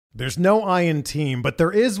There's no I in team, but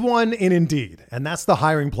there is one in Indeed, and that's the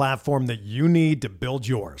hiring platform that you need to build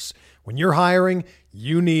yours. When you're hiring,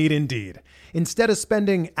 you need Indeed. Instead of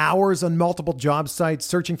spending hours on multiple job sites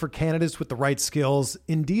searching for candidates with the right skills,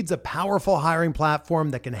 Indeed's a powerful hiring platform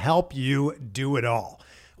that can help you do it all.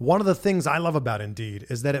 One of the things I love about Indeed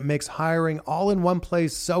is that it makes hiring all in one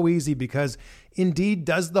place so easy because Indeed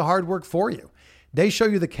does the hard work for you. They show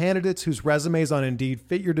you the candidates whose resumes on Indeed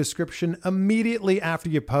fit your description immediately after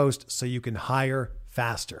you post so you can hire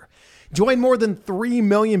faster. Join more than 3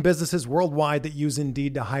 million businesses worldwide that use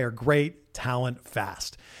Indeed to hire great talent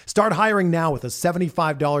fast. Start hiring now with a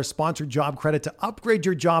 $75 sponsored job credit to upgrade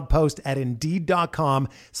your job post at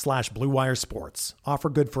Indeed.com/Blue Wire Sports. Offer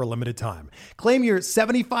good for a limited time. Claim your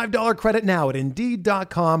 $75 credit now at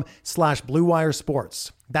Indeed.com/Blue Wire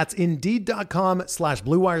Sports. That's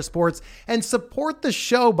Indeed.com/Blue Wire Sports, and support the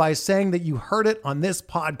show by saying that you heard it on this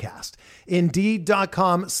podcast.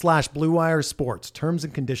 Indeed.com/Blue Wire Sports. Terms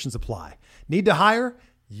and conditions apply. Need to hire?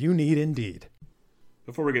 You need Indeed.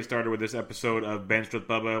 Before we get started with this episode of Benched with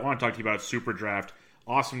Bubba, I want to talk to you about Super Draft.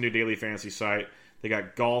 Awesome new daily fantasy site. They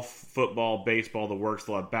got golf, football, baseball, the works.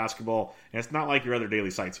 They'll have basketball. And it's not like your other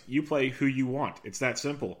daily sites. You play who you want. It's that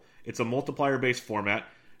simple. It's a multiplier-based format.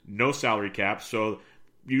 No salary cap. So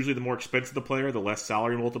usually the more expensive the player, the less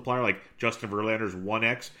salary multiplier. Like Justin Verlander's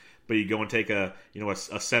 1x. But you go and take a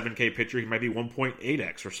 7K pitcher, he might be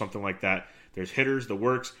 1.8x or something like that. There's hitters, the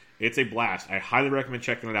works. It's a blast. I highly recommend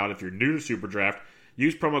checking it out. If you're new to Super Draft,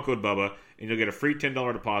 use promo code Bubba, and you'll get a free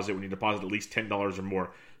 $10 deposit when you deposit at least $10 or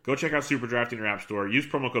more. Go check out Super Draft in your app store. Use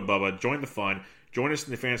promo code Bubba. Join the fun. Join us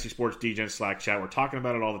in the Fantasy Sports DGen Slack chat. We're talking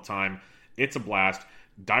about it all the time. It's a blast.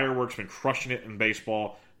 Dirework's been crushing it in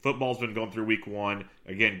baseball. Football's been going through week 1.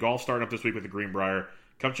 Again, golf starting up this week with the Greenbrier.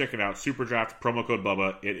 Come check it out. Super Draft, promo code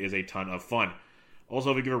Bubba. It is a ton of fun.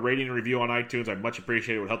 Also, if you give a rating and review on iTunes, I'd much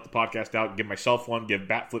appreciate it. It would help the podcast out. Give myself one. Give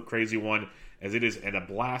Batflip Crazy one, as it is a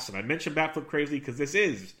blast. And I mentioned Batflip Crazy because this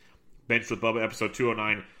is Benched with Bubba, episode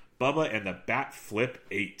 209. Bubba and the Batflip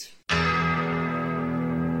 8.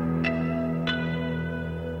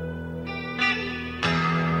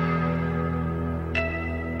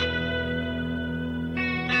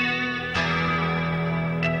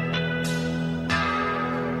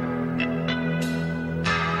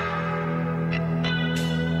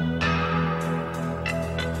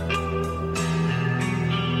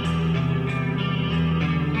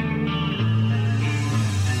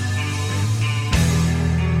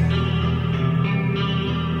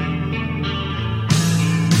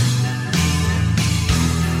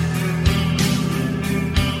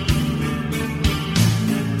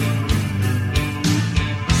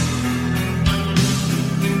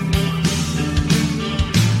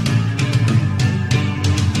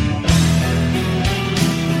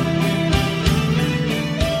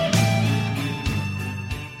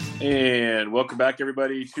 Welcome back,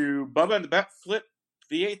 everybody, to Bubba and the Bat Flip,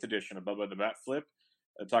 the 8th edition of Bubba and the Bat Flip.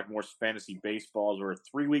 Talk more fantasy baseballs. We're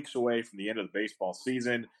 3 weeks away from the end of the baseball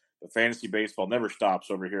season. The fantasy baseball never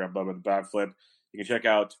stops over here on Bubba and the Bat Flip. You can check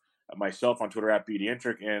out myself on Twitter at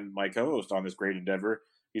BDentric and my co-host on this great endeavor.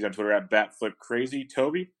 He's on Twitter at BatFlipCrazy.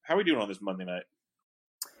 Toby, how are we doing on this Monday night?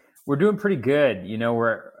 We're doing pretty good. You know,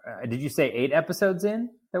 we're did you say 8 episodes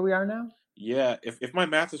in that we are now? Yeah, if my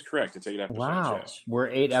math is correct, it's 8 episodes. Wow, yes. We're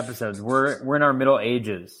 8 episodes. We're in our middle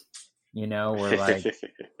ages. You know, we're like,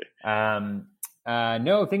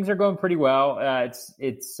 no, things are going pretty well.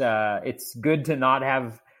 It's good to not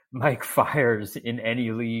have Mike Fiers in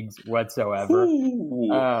any leagues whatsoever.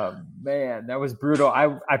 Man, that was brutal.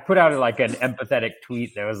 I put out like an empathetic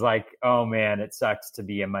tweet that was like, oh man, it sucks to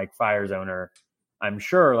be a Mike Fiers owner. I'm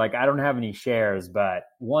sure, like, I don't have any shares, but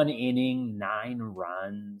 1 inning, 9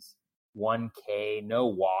 runs, 1K, no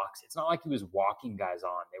walks. It's not like he was walking guys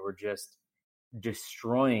on. They were just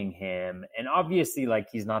destroying him. And obviously, like,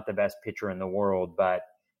 he's not the best pitcher in the world, but,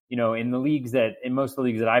 you know, in most of the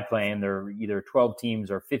leagues that I play in, they're either 12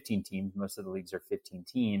 teams or 15 teams. Most of the leagues are 15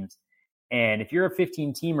 teams. And if you're a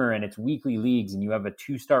 15-teamer and it's weekly leagues and you have a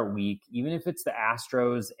 2-start week, even if it's the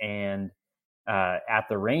Astros and at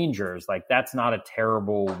the Rangers, like, that's not a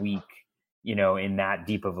terrible week, you know, in that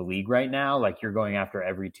deep of a league right now. Like, you're going after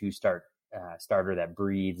every 2-start starter that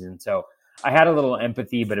breathes. And so I had a little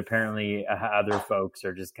empathy, but apparently other folks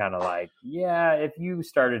are just kind of like, yeah, if you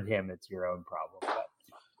started him, it's your own problem. But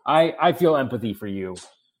I feel empathy for you,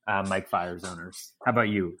 Mike Fiers owners. How about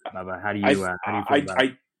you, Bubba? How do you feel about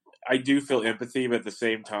it? I do feel empathy, but at the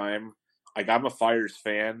same time, like, I'm a Fiers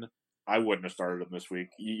fan. I wouldn't have started him this week.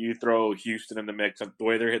 You throw Houston in the mix. The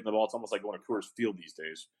way they're hitting the ball, it's almost like going to Coors Field these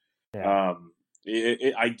days. Yeah.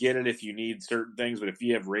 I get it if you need certain things, but if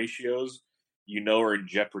you have ratios are in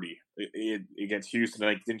jeopardy against Houston.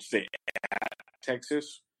 Like, didn't you say at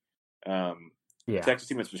Texas? Texas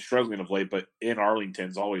team has been struggling of late, but in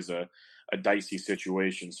Arlington's always a dicey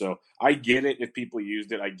situation. So I get it if people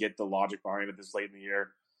used it. I get the logic behind it this late in the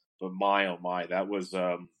year. But my, oh my, that was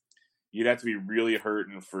you'd have to be really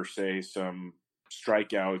hurting for, say, some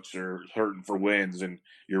strikeouts or hurting for wins, and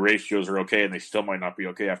your ratios are okay, and they still might not be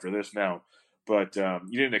okay after this now. But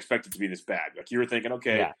you didn't expect it to be this bad. Like, you were thinking,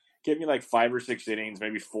 okay, give me like 5 or 6 innings,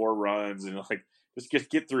 maybe 4 runs, and like just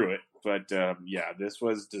get through it. But this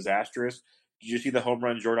was disastrous. Did you see the home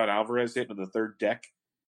run Jordan Alvarez hit into the third deck?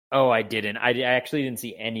 Oh, I didn't. I actually didn't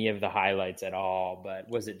see any of the highlights at all, but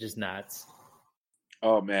was it just nuts?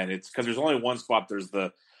 Oh, man, it's because there's only one spot. There's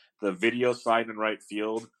the video side in right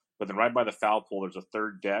field, but then right by the foul pole, there's a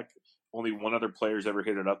third deck. Only one other player's ever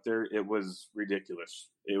hit it up there. It was ridiculous.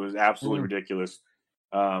 It was absolutely ridiculous.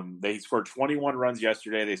 They scored 21 runs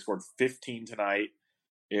yesterday. They scored 15 tonight.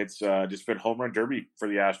 It's just been home run derby for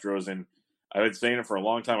the Astros, and I've been saying it for a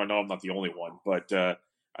long time. I know I'm not the only one, but I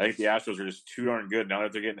think the Astros are just too darn good now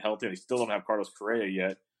that they're getting healthy. They still don't have Carlos Correa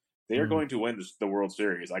yet. They are going to win the World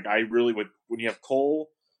Series. Like, I really would. When you have Cole,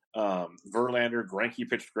 Verlander, Greinke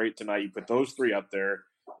pitched great tonight. You put those 3 up there.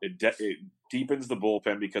 It deepens the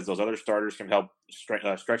bullpen because those other starters can help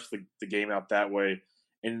stretch the game out that way.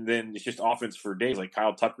 And then it's just offense for days. Like,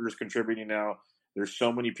 Kyle Tucker is contributing now. There's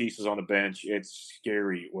so many pieces on the bench. It's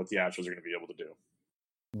scary what the Astros are going to be able to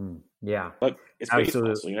do. Yeah. But it's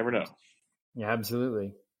baseball, so you never know. Yeah,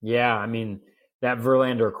 absolutely. Yeah, I mean, that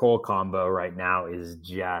Verlander-Cole combo right now is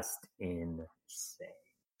just insane.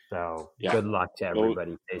 So good luck to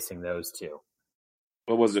everybody facing those two.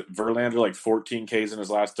 What was it? Verlander, like 14 Ks in his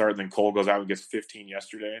last start, and then Cole goes out and gets 15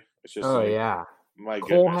 yesterday. It's just my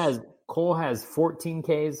goodness. Cole has 14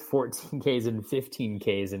 Ks, 14 Ks, and 15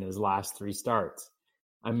 Ks in his last 3 starts.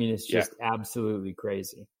 I mean, it's just absolutely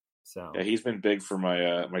crazy. So he's been big for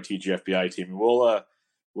my my TGFBI team.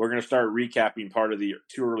 We're going to start recapping part of the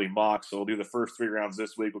too early mocks. So we'll do the first 3 rounds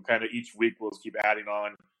this week. We'll kind of each week we'll keep adding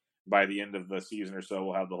on. By the end of the season or so,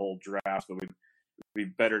 we'll have the whole draft. But it'd be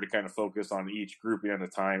better to kind of focus on each grouping at a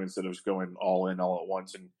time instead of just going all in all at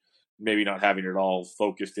once and maybe not having it all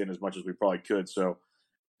focused in as much as we probably could. So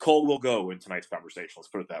Cole will go in tonight's conversation. Let's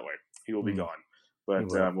put it that way. He will be gone. But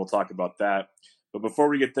we'll talk about that. But before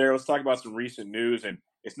we get there, let's talk about some recent news. And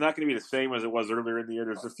it's not going to be the same as it was earlier in the year.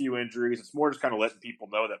 There's a few injuries. It's more just kind of letting people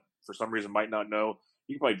know that for some reason might not know.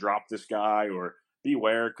 You can probably drop this guy or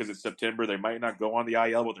beware because it's September. They might not go on the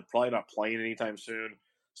IL, but they're probably not playing anytime soon.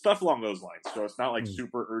 Stuff along those lines. So it's not like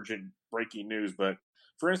super urgent breaking news. But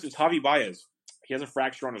for instance, Javi Baez, he has a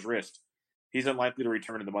fracture on his wrist. He's unlikely to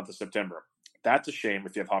return in the month of September. That's a shame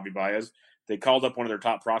if you have Javi Baez. They called up one of their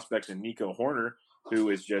top prospects in Nico Horner, who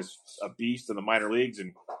is just a beast in the minor leagues,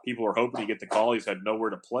 and people were hoping to get the call. He's had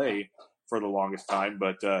nowhere to play for the longest time.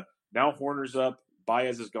 But now Horner's up.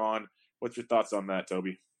 Baez is gone. What's your thoughts on that,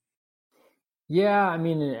 Toby? Yeah, I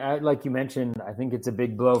mean, like you mentioned, I think it's a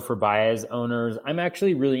big blow for Baez owners. I'm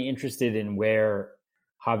actually really interested in where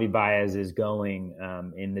Javi Baez is going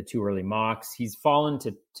in the too early mocks. He's fallen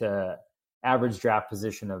to average draft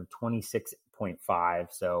position of 26.5,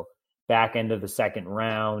 so back end of the second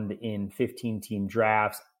round in 15-team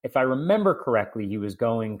drafts. If I remember correctly, he was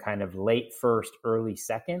going kind of late first, early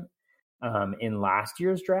second in last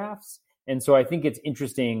year's drafts. And so I think it's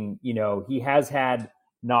interesting, he has had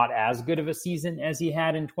not as good of a season as he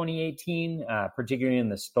had in 2018, particularly in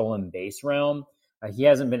the stolen base realm. He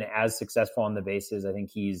hasn't been as successful on the bases. I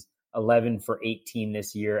think he's 11 for 18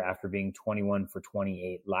 this year after being 21 for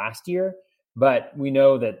 28 last year. But we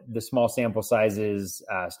know that the small sample sizes,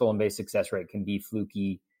 stolen base success rate can be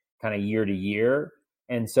fluky kind of year to year.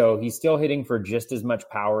 And so he's still hitting for just as much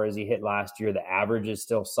power as he hit last year. The average is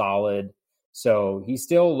still solid. So he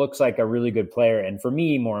still looks like a really good player. And for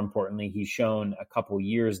me, more importantly, he's shown a couple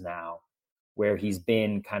years now where he's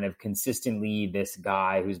been kind of consistently this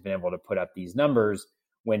guy who's been able to put up these numbers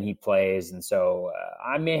when he plays. And so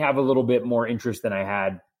I may have a little bit more interest than I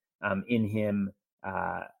had in him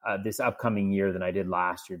this upcoming year than I did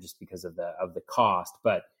last year, just because of the cost.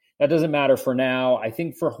 But that doesn't matter for now. I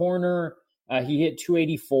think for Horner, he hit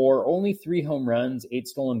 284, only 3 home runs, 8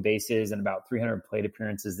 stolen bases, and about 300 plate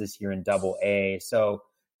appearances this year in Double-A. So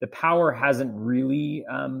the power hasn't really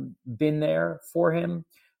been there for him.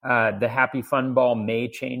 The happy fun ball may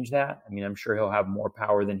change that. I mean, I'm sure he'll have more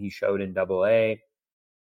power than he showed in Double-A.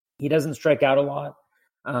 He doesn't strike out a lot.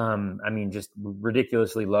 I mean, just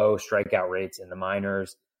ridiculously low strikeout rates in the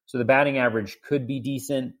minors. So the batting average could be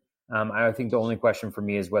decent. I think the only question for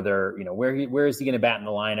me is whether, where is he going to bat in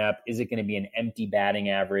the lineup? Is it going to be an empty batting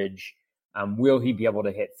average? Will he be able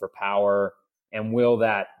to hit for power? And will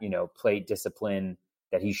that, plate discipline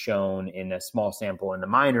that he's shown in a small sample in the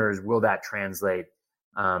minors, will that translate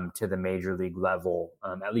to the major league level?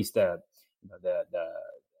 At least the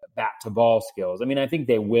bat to ball skills. I mean, I think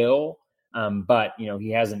they will, but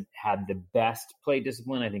he hasn't had the best plate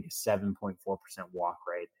discipline. I think a 7.4% walk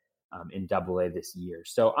rate in Double-A this year.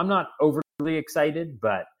 So I'm not overly excited,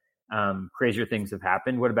 but crazier things have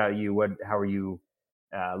happened. What about you? How are you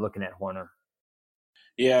looking at Hoerner?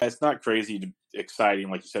 Yeah, it's not crazy exciting.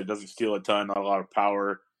 Like you said, it doesn't steal a ton, not a lot of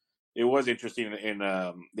power. It was interesting in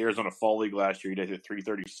the Arizona Fall League last year. He did hit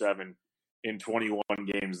 337 in 21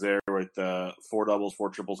 games there with 4 doubles, 4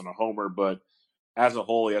 triples, and a homer. But as a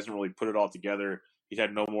whole, he hasn't really put it all together. He's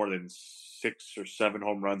had no more than 6 or 7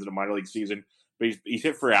 home runs in a minor league season. But he's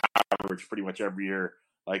hit for average pretty much every year.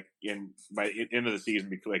 Like by end of the season,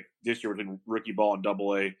 because like this year within rookie ball and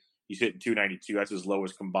Double-A, he's hitting 292. That's his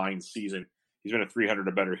lowest combined season. He's been a 300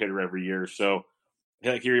 or better hitter every year. So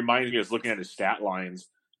like he reminds me of looking at his stat lines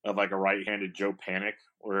of like a right-handed Joe Panic,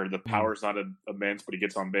 where the power's not immense, but he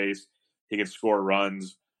gets on base. He can score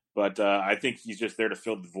runs. But I think he's just there to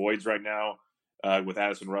fill the voids right now with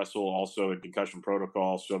Addison Russell also in concussion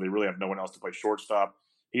protocol. So they really have no one else to play shortstop.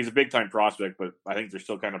 He's a big-time prospect, but I think they're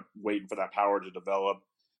still kind of waiting for that power to develop,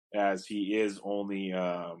 as he is only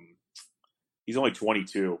he's only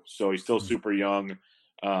 22, so he's still super young.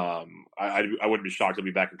 I wouldn't be shocked to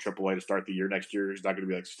be back in AAA to start the year next year. He's not going to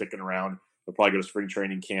be like sticking around. He'll probably go to spring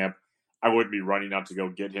training camp. I wouldn't be running out to go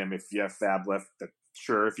get him if you have Fab left.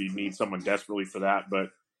 Sure, if you need someone desperately for that, but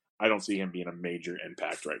I don't see him being a major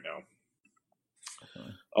impact right now. Okay.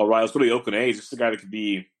 All right, let's go to the Oakland A's. This is a guy that could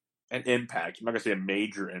be an impact. I'm not going to say a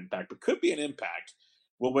major impact, but could be an impact.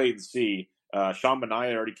 We'll wait and see. Sean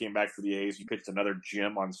Manaea already came back for the A's. He pitched another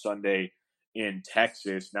gym on Sunday in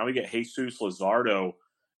Texas. Now we get Jesus Luzardo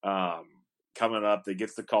coming up that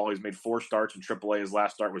gets the call. He's made 4 starts in AAA. His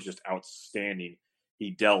last start was just outstanding.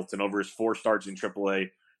 He dealt, and over his 4 starts in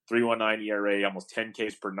AAA, 3.19 ERA, almost 10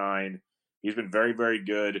 Ks per 9. He's been very, very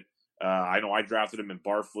good. I know I drafted him in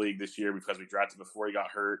Barf League this year because we drafted him before he got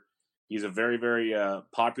hurt. He's a very, very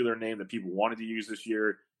popular name that people wanted to use this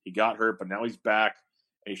year. He got hurt, but now he's back,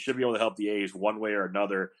 and he should be able to help the A's one way or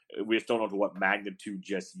another. We just don't know to what magnitude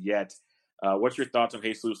just yet. What's your thoughts on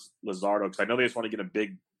Jesus Luzardo? Because I know they just want to get a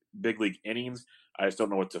big league innings. I just don't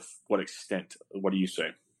know to what extent. What do you say?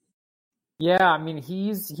 Yeah, I mean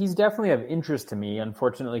he's definitely of interest to me.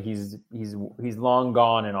 Unfortunately, he's long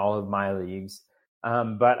gone in all of my leagues.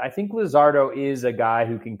 But I think Luzardo is a guy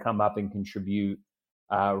who can come up and contribute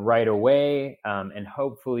right away and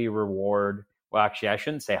hopefully reward. Well, actually, I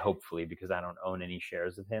shouldn't say hopefully because I don't own any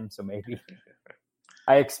shares of him. So maybe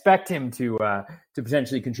I expect him to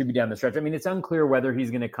potentially contribute down the stretch. I mean, it's unclear whether he's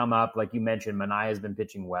going to come up. Like you mentioned, Manaea has been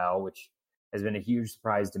pitching well, which has been a huge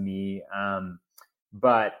surprise to me.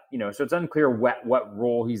 But, so it's unclear what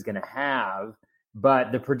role he's going to have.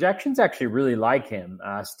 But the projections actually really like him.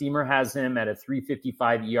 Steamer has him at a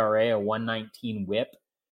 3.55 ERA, a 1.19 whip,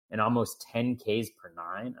 and almost 10 Ks per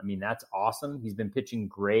 9. I mean, that's awesome. He's been pitching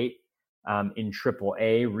great in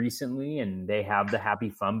AAA recently, and they have the happy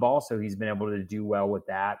fun ball, so he's been able to do well with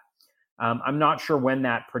that. I'm not sure when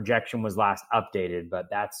that projection was last updated, but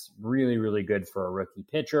that's really, really good for a rookie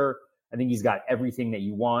pitcher. I think he's got everything that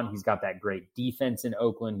you want. He's got that great defense in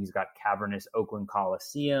Oakland. He's got cavernous Oakland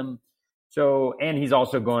Coliseum. So, and he's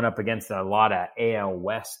also going up against a lot of AL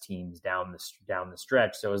West teams down the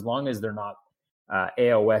stretch. So as long as they're not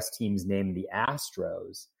AL West teams named the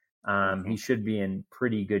Astros, he should be in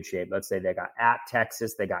pretty good shape. Let's say they got at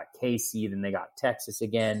Texas, they got KC, then they got Texas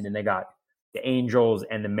again, then they got the Angels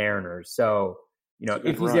and the Mariners. So,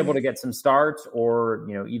 if he's able to get some starts or,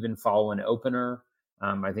 even follow an opener,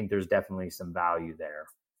 I think there's definitely some value there.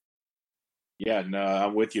 Yeah, no,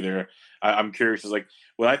 I'm with you there. I'm curious. Is like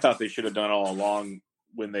what I thought they should have done all along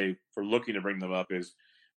when they were looking to bring them up is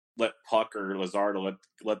let Puck or Luzardo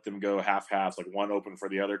let them go half-half, like one open for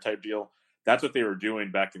the other type deal. That's what they were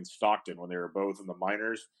doing back in Stockton when they were both in the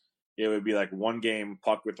minors. It would be like one game,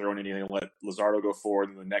 Puck would throw an inning and let Luzardo go forward,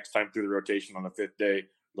 and the next time through the rotation on the 5th day,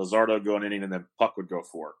 Luzardo go an inning and then Puck would go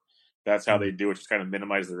forward. That's how they do it, just kind of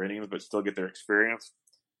minimize their innings, but still get their experience.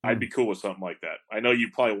 I'd be cool with something like that. I know you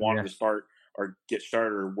probably wanted to start or get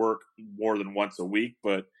started or work more than once a week,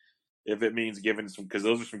 but if it means giving some, because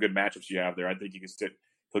those are some good matchups you have there, I think you can sit.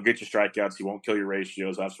 He'll get you strikeouts. He won't kill your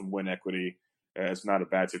ratios. Have some win equity. It's not a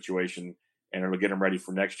bad situation, and it'll get him ready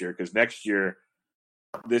for next year. Because next year,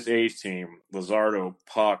 this A's team, Luzardo,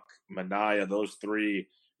 Puck, Manaea, those 3,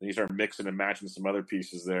 then you start mixing and matching some other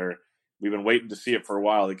pieces there. We've been waiting to see it for a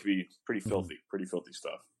while. It could be pretty filthy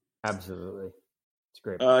stuff. Absolutely. It's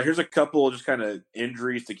great. Here's a couple just kind of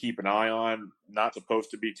injuries to keep an eye on. Not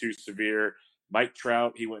supposed to be too severe. Mike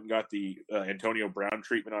Trout, he went and got the Antonio Brown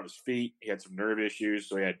treatment on his feet. He had some nerve issues,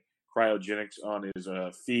 so he had cryogenics on his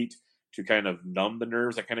feet to kind of numb the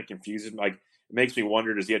nerves. That kind of confuses me. Like, it makes me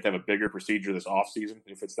wonder, does he have to have a bigger procedure this offseason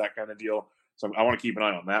if it's that kind of deal? So I want to keep an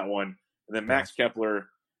eye on that one. And then Max Kepler,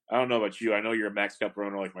 I don't know about you. I know you're a Max Kepler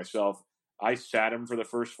owner like myself. I sat him for the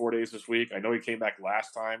first 4 days this week. I know he came back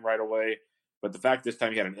last time right away. But the fact this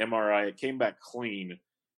time he had an MRI, it came back clean.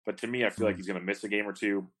 But to me, I feel like he's going to miss a game or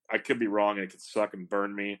two. I could be wrong, and it could suck and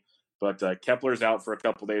burn me. But Kepler's out for a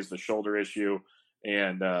couple days with a shoulder issue,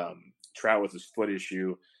 and Trout with his foot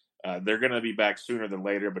issue. They're going to be back sooner than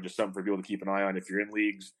later, but just something for people to keep an eye on. If you're in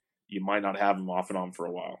leagues, you might not have them off and on for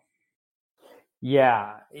a while.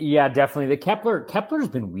 Yeah, definitely. Kepler's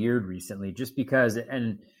been weird recently just because,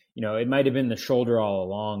 and it might have been the shoulder all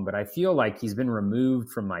along, but I feel like he's been removed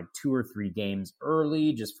from like 2 or 3 games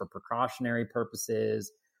early just for precautionary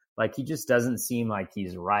purposes. Like, he just doesn't seem like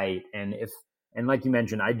he's right. And like you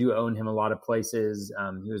mentioned, I do own him a lot of places.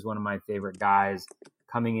 He was one of my favorite guys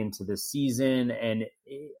coming into the season. And,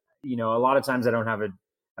 a lot of times I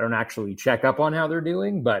don't actually check up on how they're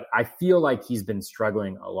doing, but I feel like he's been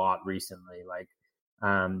struggling a lot recently. Like,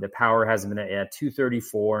 the power has been at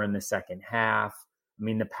 234 in the second half. I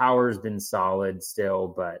mean, the power's been solid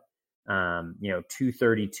still, but,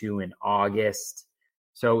 232 in August.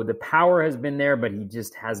 So the power has been there, but he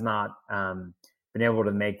just has not been able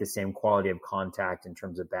to make the same quality of contact in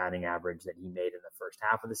terms of batting average that he made in the first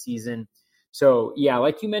half of the season. So, yeah,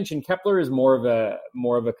 like you mentioned, Kepler is more of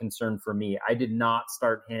a concern for me. I did not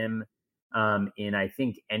start him in, I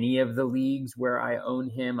think, any of the leagues where I own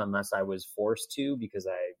him, unless I was forced to because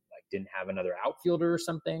I didn't have another outfielder or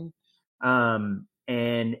something. And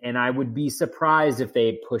I would be surprised if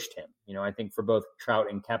they pushed him. I think for both Trout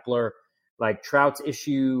and Kepler, like Trout's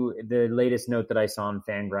issue, the latest note that I saw on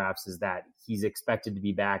Fangraphs is that he's expected to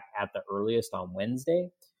be back at the earliest on Wednesday.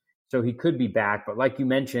 So he could be back. But like you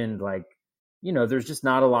mentioned, there's just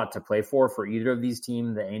not a lot to play for either of these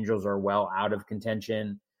teams. The Angels are well out of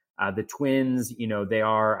contention. The Twins, they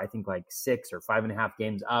are, I think, like 6 or 5.5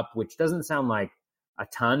 games up, which doesn't sound like a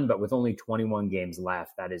ton, but with only 21 games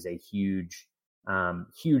left, that is a huge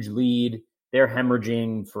lead. They're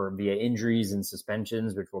hemorrhaging via injuries and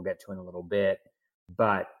suspensions, which we'll get to in a little bit.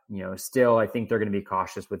 But, still, I think they're going to be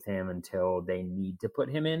cautious with him until they need to put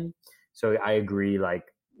him in. So I agree, kind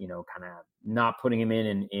of not putting him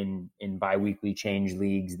in biweekly change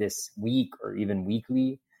leagues this week or even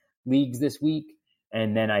weekly leagues this week.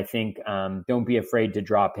 And then I think don't be afraid to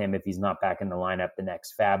drop him if he's not back in the lineup the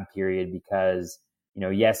next fab period because,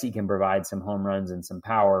 yes, he can provide some home runs and some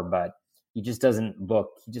power, but he just hasn't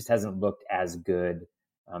looked as good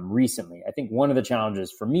recently. I think one of the challenges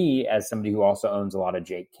for me as somebody who also owns a lot of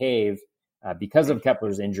Jake Cave, because of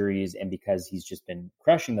Kepler's injuries and because he's just been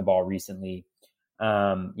crushing the ball recently,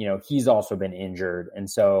 he's also been injured. And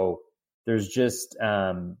so there's just,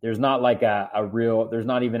 there's not like there's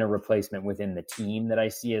not even a replacement within the team that I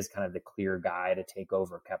see as kind of the clear guy to take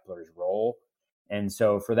over Kepler's role. And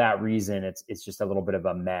so for that reason, it's just a little bit of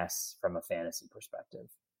a mess from a fantasy perspective.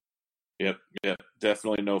 Yep,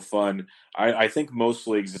 definitely no fun. I think most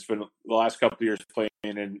leagues, it's been the last couple of years playing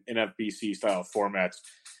in NFBC style formats.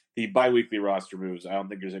 The biweekly roster moves, I don't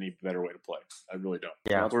think there's any better way to play. I really don't.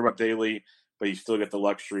 Yeah. You don't have to worry about daily, but you still get the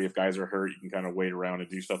luxury. If guys are hurt, you can kind of wait around and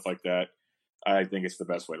do stuff like that. I think it's the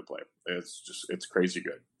best way to play. It's crazy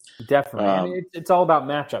good. Definitely. I mean, it's all about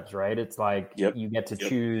matchups, right? It's like you get to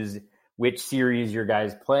choose which series your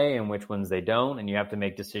guys play and which ones they don't, and you have to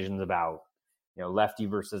make decisions about lefty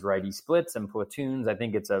versus righty splits and platoons. I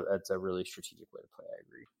think it's a really strategic way to play. I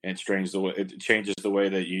agree. And it changes the way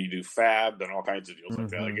that you do fab and all kinds of deals like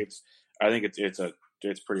that. Like I think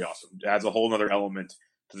it's pretty awesome. It adds a whole nother element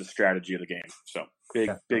to the strategy of the game. So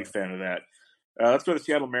big fan of that. Let's go to the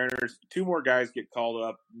Seattle Mariners. 2 more guys get called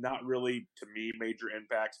up. Not really, to me, major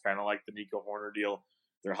impacts, kind of like the Nico Horner deal.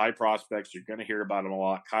 They're high prospects. You're going to hear about them a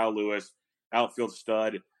lot. Kyle Lewis, outfield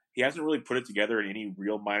stud. He hasn't really put it together in any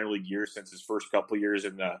real minor league years since his first couple of years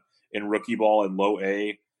in rookie ball and low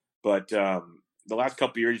A. But the last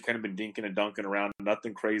couple of years, he's kind of been dinking and dunking around.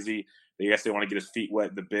 Nothing crazy. I guess they want to get his feet wet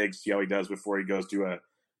in the big, see how he does before he goes to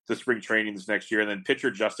spring training this next year. And then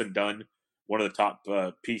pitcher Justin Dunn, one of the top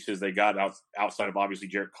pieces they got outside of obviously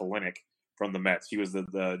Jarrett Kelenic from the Mets. He was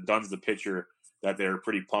Dunn's the pitcher that they're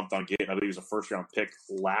pretty pumped on getting. I believe he was a first-round pick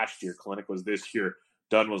last year. Kelenic was this year.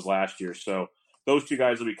 Dunn was last year. So those 2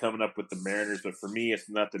 guys will be coming up with the Mariners, but for me, it's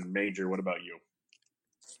nothing major. What about you?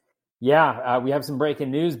 Yeah, we have some breaking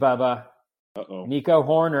news, Bubba. Uh-oh. Nico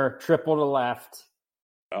Horner, triple to left.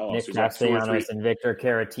 Oh, Nick so he's got 2 or 3. Castellanos and Victor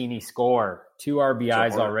Caratini score 2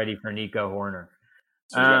 RBIs already for Nico Horner.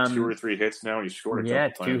 So he's got 2 or 3 hits now. And he scored a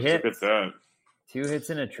couple times. 2 hits. Look at that. 2 hits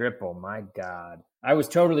and a triple. My God, I was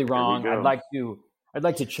totally wrong. I'd like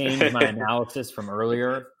to change my analysis from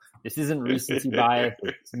earlier. This isn't recency bias.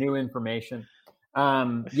 It's new information.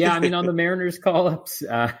 Yeah, I mean, on the Mariners call-ups,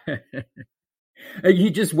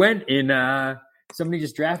 he just went in. Somebody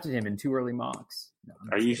just drafted him in 2 early mocks. No,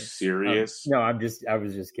 Are you serious? No, I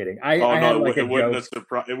was just kidding. It wouldn't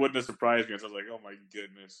have surprised me. I was like, oh my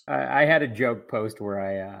goodness. I had a joke post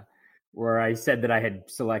where I said that I had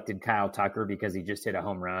selected Kyle Tucker because he just hit a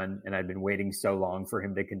home run, and I'd been waiting so long for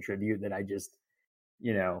him to contribute that I just,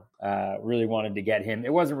 really wanted to get him.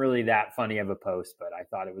 It wasn't really that funny of a post, but I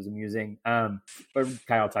thought it was amusing. But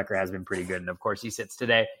Kyle Tucker has been pretty good, and of course he sits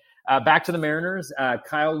today. Back to the Mariners,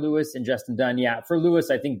 Kyle Lewis and Justin Dunn. Yeah, for Lewis,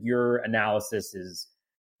 I think your analysis is,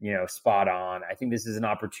 spot on. I think this is an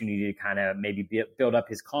opportunity to kind of maybe build up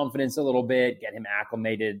his confidence a little bit, get him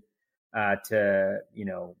acclimated to,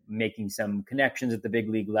 making some connections at the big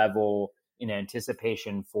league level in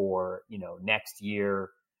anticipation for, next year.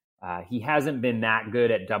 He hasn't been that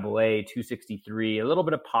good at AA, 263, a little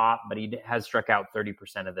bit of pop, but he has struck out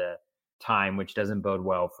 30% of the time, which doesn't bode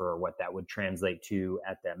well for what that would translate to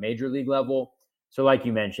at the major league level. So like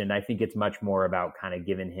you mentioned, I think it's much more about kind of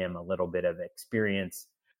giving him a little bit of experience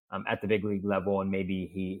at the big league level. And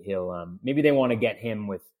maybe maybe they want to get him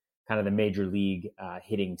with kind of the major league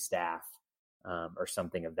hitting staff or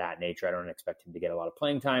something of that nature. I don't expect him to get a lot of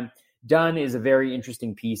playing time. Dunn is a very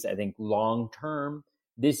interesting piece, I think, long-term.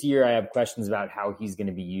 This year, I have questions about how he's going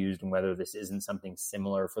to be used and whether this isn't something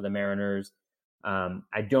similar for the Mariners.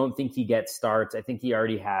 I don't think he gets starts. I think he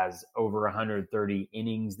already has over 130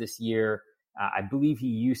 innings this year. I believe he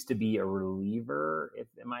used to be a reliever.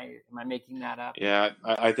 Am I making that up? Yeah,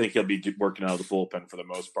 I think he'll be working out of the bullpen for the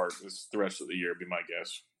most part the rest of the year, would be my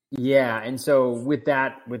guess. Yeah, and so with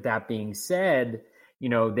that being said,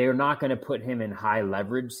 they're not going to put him in high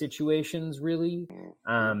leverage situations really,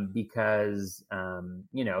 because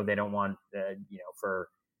they don't want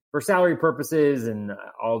for salary purposes and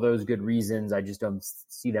all those good reasons. I just don't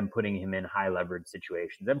see them putting him in high leverage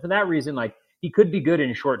situations. And for that reason, like, he could be good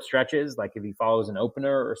in short stretches, like if he follows an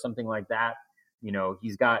opener or something like that.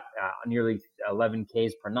 He's got nearly 11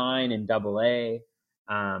 Ks per 9 in AA.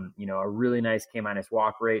 A really nice K-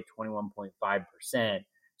 walk rate, 21.5%.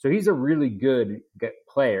 So he's a really good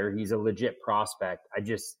player. He's a legit prospect. I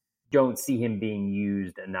just don't see him being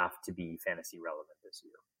used enough to be fantasy relevant this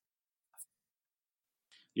year.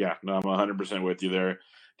 Yeah, no, I'm 100% with you there.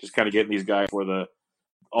 Just kind of getting these guys for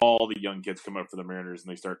all the young kids come up for the Mariners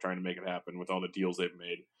and they start trying to make it happen with all the deals they've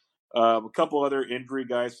made. A couple other injury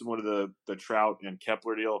guys, similar to the Trout and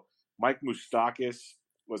Kepler deal. Mike Moustakas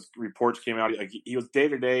reports came out. Like, he was day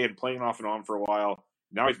to day and playing off and on for a while.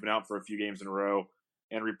 Now he's been out for a few games in a row,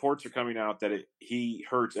 and reports are coming out that he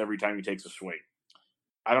hurts every time he takes a swing.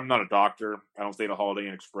 I'm not a doctor. I don't stay at a Holiday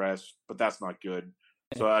Inn Express, but that's not good.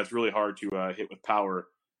 So it's really hard to hit with power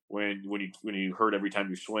when you hurt every time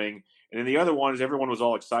you swing. And then the other one is everyone was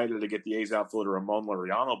all excited to get the A's outfielder Ramon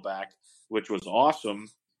Laureano back, which was awesome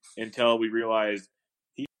until we realized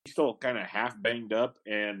he's still kind of half banged up,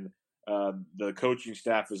 and the coaching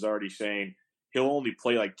staff is already saying he'll only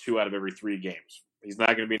play like 2 out of every 3 games. He's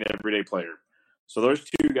not going to be an everyday player. So those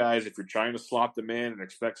 2 guys, if you're trying to slot them in and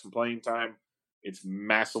expect some playing time, it's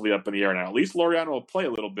massively up in the air now. At least Laureano will play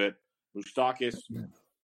a little bit. Moustakas,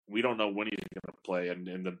 we don't know when he's going to play,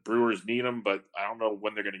 and the Brewers need him, but I don't know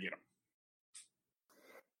when they're going to get him.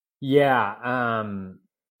 Yeah,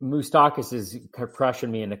 Moustakas is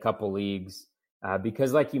crushing me in a couple leagues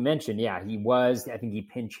because, like you mentioned, I think he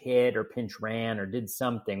pinch hit or pinch ran or did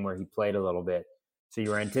something where he played a little bit. So you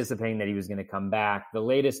were anticipating that he was going to come back. The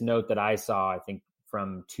latest note that I saw, I think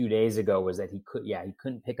from 2 days ago, was that he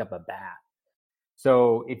couldn't pick up a bat.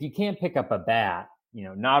 So if you can't pick up a bat,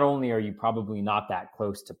 not only are you probably not that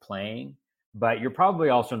close to playing, but you're probably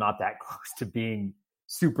also not that close to being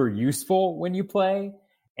super useful when you play.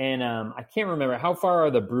 And I can't remember, how far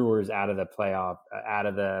are the Brewers out of the playoff, out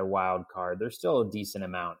of the wild card? There's still a decent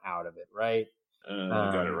amount out of it, right?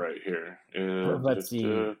 I got it right here. Let's see.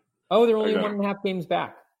 They're only 1.5 games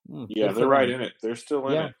back. Yeah, they're right in it. They're still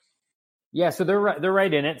in it. Yeah, so they're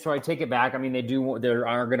right in it. So I take it back. I mean, they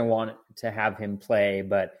are going to want to have him play,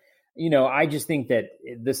 but I just think that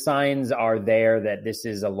the signs are there that this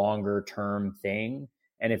is a longer term thing.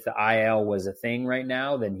 And if the IL was a thing right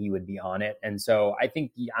now, then he would be on it. And so I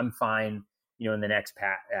think I'm fine, in the next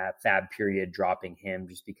fab period, dropping him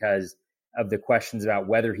just because of the questions about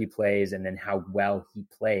whether he plays and then how well he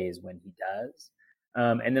plays when he does.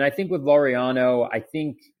 And then I think with Laureano, I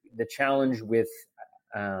think the challenge with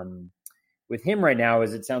him right now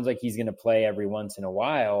is it sounds like he's going to play every once in a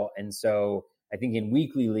while. And so I think in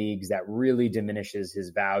weekly leagues, that really diminishes his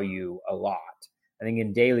value a lot. I think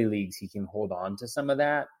in daily leagues, he can hold on to some of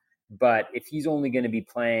that. But if he's only going to be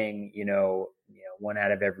playing, one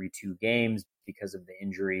out of every 2 games because of the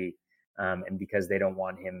injury and because they don't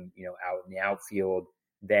want him, out in the outfield,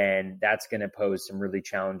 then that's going to pose some really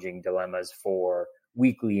challenging dilemmas for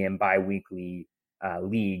weekly and biweekly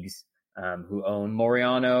leagues who own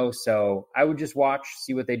Laureano. So I would just watch,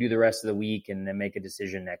 see what they do the rest of the week, and then make a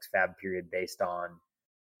decision next fab period based on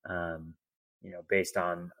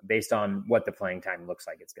what the playing time looks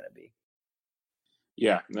like it's going to be.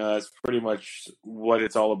 Yeah, no, that's pretty much what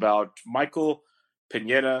it's all about. Michael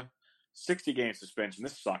Pineda, 60-game suspension.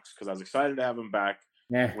 This sucks because I was excited to have him back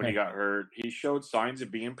when he got hurt. He showed signs of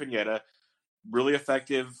being Pineda, really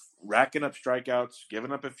effective, racking up strikeouts,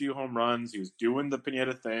 giving up a few home runs. He was doing the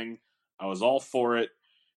Pineda thing. I was all for it.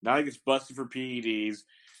 Now he gets busted for PEDs.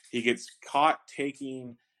 He gets caught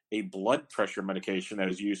taking a blood pressure medication that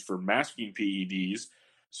is used for masking PEDs.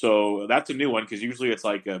 So that's a new one because usually it's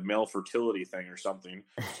like a male fertility thing or something.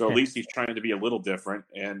 So at least he's trying to be a little different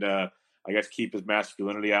and I guess keep his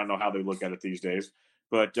masculinity. I don't know how they look at it these days.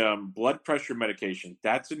 But blood pressure medication,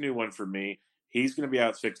 that's a new one for me. He's going to be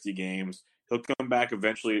out 60 games. He'll come back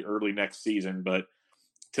eventually early next season. But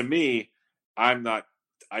to me,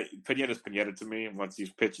 Pineda's Pineda to me. Once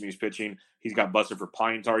he's pitching. He's got busted for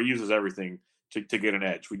pine tar. He uses everything to get an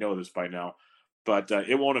edge. We know this by now. But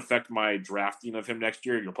it won't affect my drafting of him next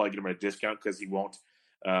year. You'll probably get him at a discount because he won't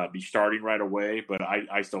be starting right away. But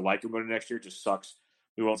I still like him going to next year. It just sucks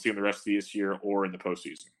we won't see him the rest of this year or in the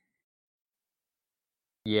postseason.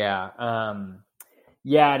 Yeah.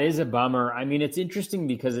 Yeah, it is a bummer. I mean, it's interesting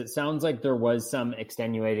because it sounds like there was some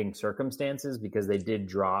extenuating circumstances because they did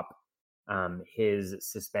drop his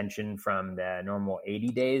suspension from the normal 80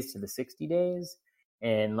 days to the 60 days.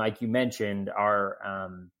 And like you mentioned,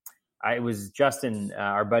 it was Justin,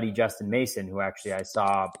 our buddy Justin Mason, who actually I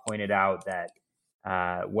saw pointed out that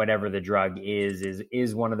whatever the drug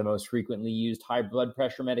is one of the most frequently used high blood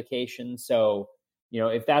pressure medications. So,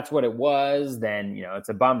 if that's what it was, then, it's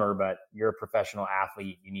a bummer, but you're a professional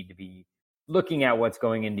athlete. You need to be looking at what's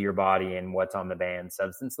going into your body and what's on the banned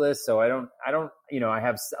substance list. So I don't, I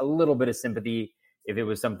have a little bit of sympathy if it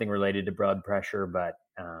was something related to blood pressure, but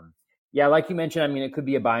yeah, like you mentioned, I mean, it could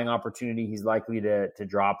be a buying opportunity. He's likely to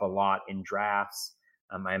drop a lot in drafts.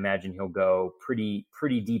 I imagine he'll go pretty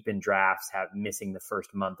deep in drafts, missing the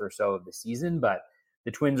first month or so of the season, but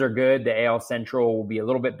the Twins are good. The AL Central will be a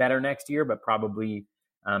little bit better next year, but probably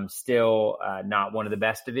still not one of the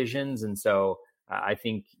best divisions. And so I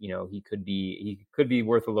think, he could be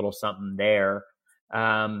worth a little something there.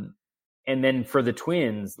 And then for the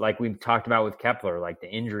Twins, like we've talked about with Kepler, like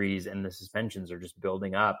the injuries and the suspensions are just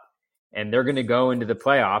building up. And they're going to go into the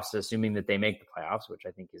playoffs, assuming that they make the playoffs, which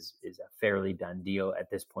I think is a fairly done deal at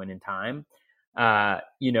this point in time.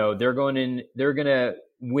 They're going to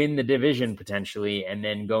win the division potentially, and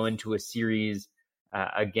then go into a series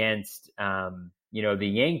against, the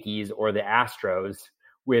Yankees or the Astros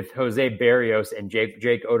with Jose Barrios and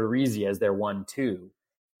Jake Odorizzi as their 1-2.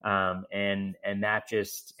 And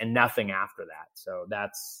nothing after that. So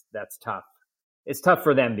that's tough. It's tough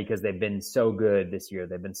for them because they've been so good this year.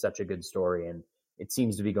 They've been such a good story, and it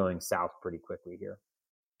seems to be going south pretty quickly here.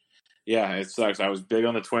 Yeah, it sucks. I was big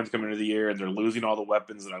on the Twins coming into the year, and they're losing all the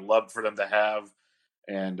weapons that I loved for them to have.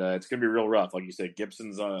 And it's going to be real rough. Like you said,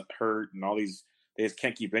 Gibson's hurt, and all these – they just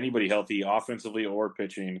can't keep anybody healthy offensively or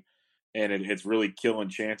pitching, and it's really killing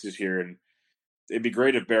chances here. And it'd be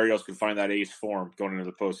great if Barrios could find that ace form going into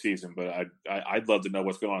the postseason, but I'd love to know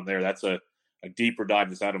what's going on there. That's a deeper dive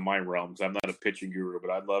that's out of my realm because I'm not a pitching guru,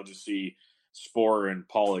 but I'd love to see Sporer and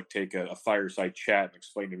Pollock take a fireside chat and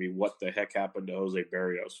explain to me what the heck happened to Jose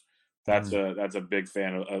Barrios. That's a big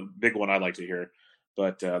a big one I'd like to hear,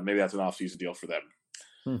 but maybe that's an off-season deal for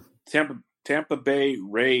them. Tampa Bay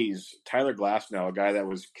Rays, Tyler Glasnow, a guy that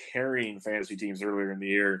was carrying fantasy teams earlier in the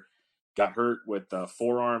year, got hurt with a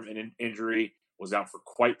forearm and injury, was out for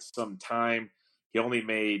quite some time. He only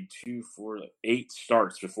made 8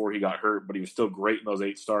 starts before he got hurt, but he was still great in those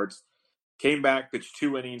 8 starts. Came back, pitched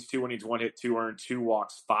 2 innings, 1 hit, 2 earned, 2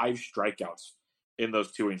 walks, 5 strikeouts in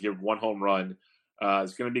those 2 innings. He had 1 home run.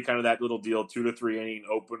 It's going to be kind of that little deal, 2 to 3 inning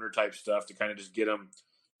opener type stuff to kind of just get him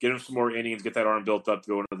some more innings, get that arm built up to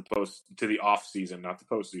go into the off season, not the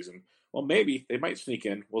postseason. Well, maybe they might sneak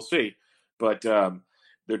in. We'll see. But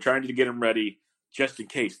they're trying to get him ready just in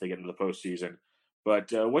case they get into the postseason.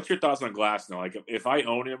 But what's your thoughts on Glasnow? Like, if I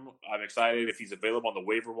own him, I'm excited. If he's available on the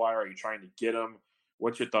waiver wire, are you trying to get him?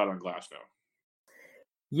 What's your thought on Glasnow?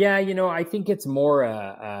 Yeah, I think it's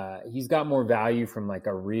more he's got more value from like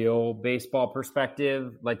a real baseball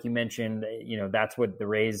perspective. Like you mentioned, that's what the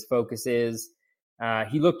Rays' focus is.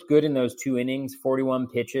 He looked good in those 2 innings, 41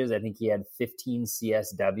 pitches. I think he had 15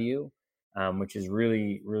 CSW, which is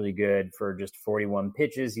really, really good for just 41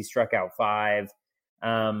 pitches. He struck out 5.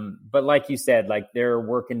 But like you said, like they're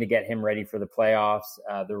working to get him ready for the playoffs.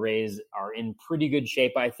 The Rays are in pretty good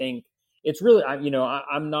shape, I think. It's really,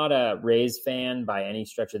 I'm not a Rays fan by any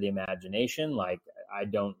stretch of the imagination. Like, I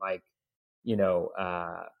don't like,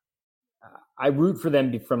 I root for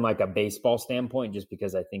them from like a baseball standpoint, just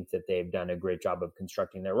because I think that they've done a great job of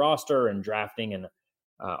constructing their roster and drafting and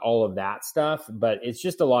all of that stuff. But it's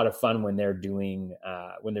just a lot of fun when they're doing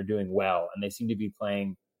well, and they seem to be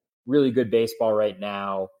playing really good baseball right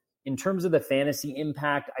now. In terms of the fantasy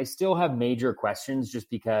impact, I still have major questions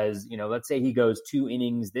just because, let's say he goes 2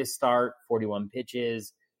 innings this start, 41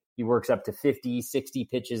 pitches. He works up to 50, 60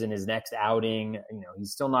 pitches in his next outing.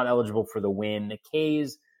 He's still not eligible for the win. The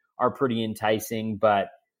Ks are pretty enticing, but,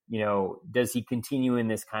 does he continue in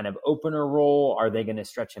this kind of opener role? Are they going to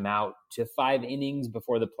stretch him out to 5 innings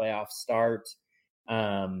before the playoffs start?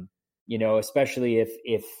 Especially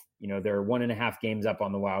if they're 1.5 games up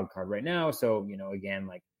on the wild card right now. So, again,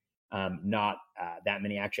 like, not that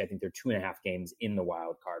many. Actually, I think they're 2.5 games in the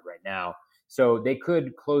wild card right now. So they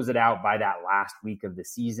could close it out by that last week of the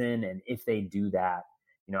season. And if they do that,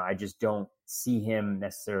 I just don't see him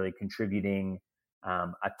necessarily contributing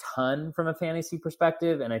a ton from a fantasy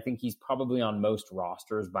perspective. And I think he's probably on most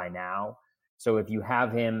rosters by now. So if you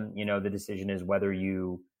have him, the decision is whether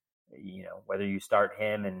you start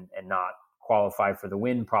him and not qualify for the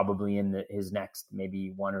win, probably in his next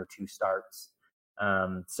maybe 1 or 2 starts.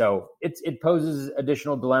 So it poses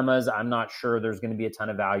additional dilemmas. I'm not sure there's going to be a ton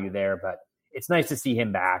of value there, but it's nice to see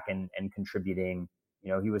him back and contributing.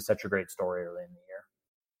 He was such a great story early in the year.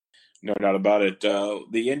 No doubt about it.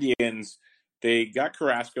 The Indians, they got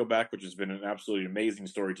Carrasco back, which has been an absolutely amazing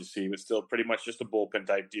story to see, but still pretty much just a bullpen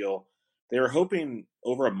type deal. They were hoping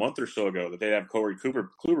over a month or so ago that they'd have Corey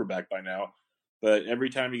Kluber back by now, but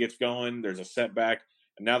every time he gets going, there's a setback.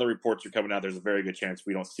 And now the reports are coming out. There's a very good chance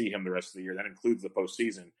we don't see him the rest of the year. That includes the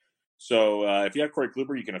postseason. So if you have Corey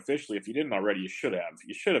Kluber, you can officially, if you didn't already, you should have.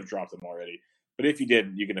 You should have dropped him already. But if you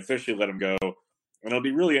didn't, you can officially let him go. And it'll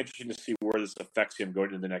be really interesting to see where this affects him going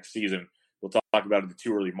into the next season. We'll talk about it in the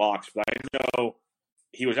 2 early mocks. But I know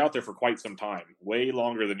he was out there for quite some time, way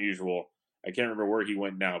longer than usual. I can't remember where he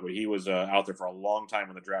went now, but he was out there for a long time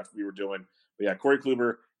in the draft we were doing. But yeah, Corey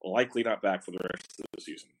Kluber likely not back for the rest of the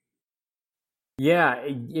season. Yeah,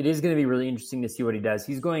 it is going to be really interesting to see what he does.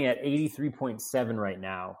 He's going at 83.7 right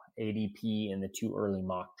now, ADP in the 2 early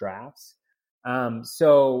mock drafts.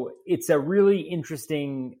 So it's a really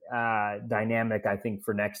interesting dynamic, I think,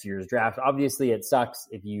 for next year's draft. Obviously, it sucks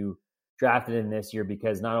if you drafted him this year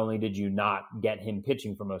because not only did you not get him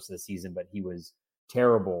pitching for most of the season, but he was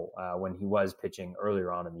terrible when he was pitching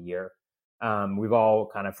earlier on in the year. We've all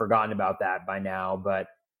kind of forgotten about that by now, but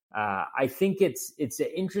I think it's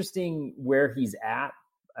interesting where he's at.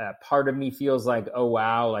 Part of me feels like, oh,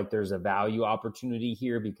 wow, like there's a value opportunity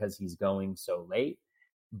here because he's going so late.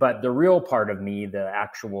 But the real part of me, the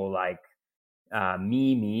actual like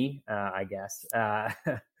I guess,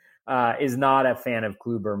 is not a fan of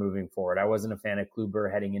Kluber moving forward. I wasn't a fan of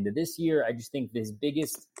Kluber heading into this year. I just think his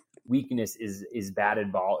biggest weakness is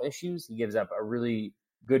batted ball issues. He gives up a really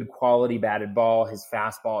good quality batted ball. His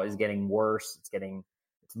fastball is getting worse.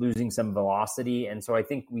 It's losing some velocity. And so I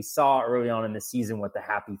think we saw early on in the season what the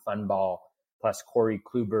happy fun ball plus Corey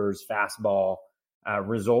Kluber's fastball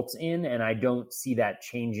results in. And I don't see that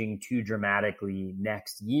changing too dramatically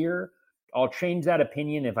next year. I'll change that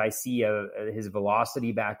opinion if I see his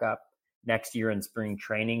velocity back up next year in spring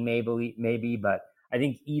training, maybe. But I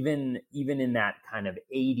think even in that kind of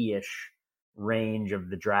 80-ish range of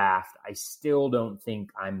the draft, I still don't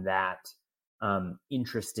think I'm that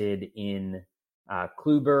interested in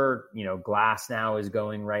Kluber. Glass now is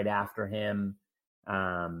going right after him.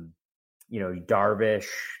 Darvish,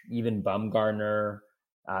 even Bumgarner,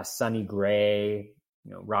 Sonny Gray,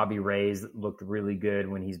 Robbie Ray's looked really good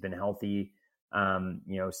when he's been healthy,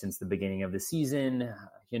 since the beginning of the season.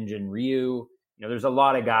 Hyunjin Ryu, there's a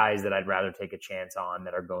lot of guys that I'd rather take a chance on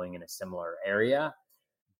that are going in a similar area.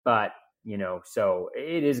 But, so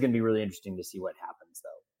it is going to be really interesting to see what happens though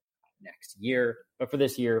next year. But for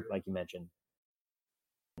this year, like you mentioned,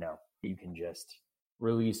 you can just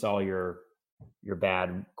release all your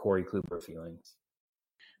bad Corey Kluber feelings.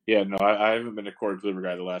 Yeah, no, I haven't been a Corey Kluber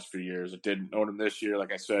guy the last few years. I didn't own him this year.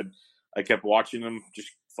 Like I said, I kept watching him just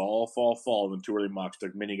fall in the 2 early mocks.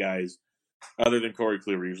 Took many guys other than Corey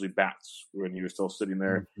Kluber, usually bats when he was still sitting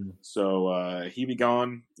there. Mm-hmm. So he be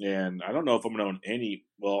gone, and I don't know if I'm going to own any.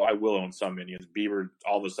 Well, I will own some Indians. Bieber,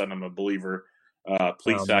 all of a sudden, I'm a believer.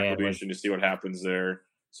 Please acquisition to see what happens there.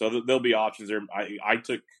 So there'll be options there. I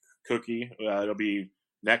took Cookie. It'll be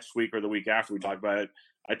next week or the week after we talk about it.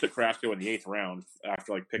 I took Carrasco in the 8th round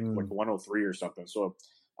after pick 103 or something. So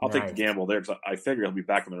I'll take the gamble there because I figure he'll be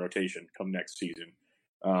back in the rotation come next season.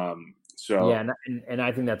 And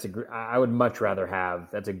I think I would much rather have.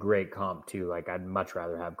 That's a great comp too. I'd much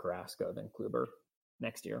rather have Carrasco than Kluber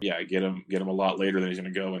next year. Yeah, get him a lot later than he's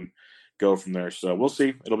going to go from there. So we'll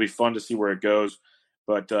see. It'll be fun to see where it goes.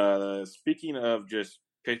 But speaking of just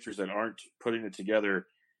pitchers that aren't putting it together,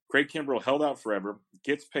 Craig Kimbrell held out forever,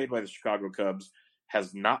 gets paid by the Chicago Cubs,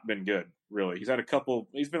 has not been good, really. He's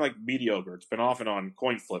been mediocre. It's been off and on,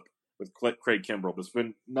 coin flip with Craig Kimbrell, but it's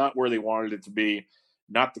been not where they wanted it to be.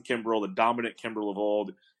 Not the Kimbrell, the dominant Kimbrell of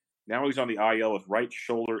old. Now he's on the IL with right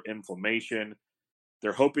shoulder inflammation.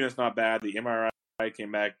 They're hoping it's not bad. The MRI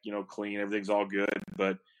came back, clean. Everything's all good,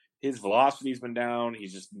 but his velocity's been down.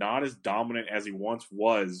 He's just not as dominant as he once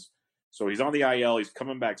was. So he's on the IL. He's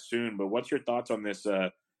coming back soon. But what's your thoughts on this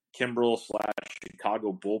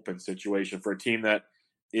Kimbrell/Chicago bullpen situation for a team that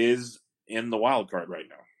is in the wild card right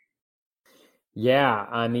now? Yeah,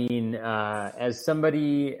 I mean, as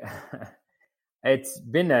somebody, it's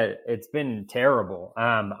been terrible.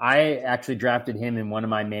 I actually drafted him in one of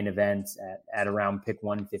my main events at around pick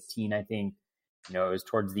 115, I think. It was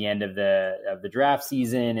towards the end of the draft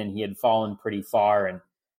season, and he had fallen pretty far. And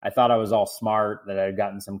I thought I was all smart that I had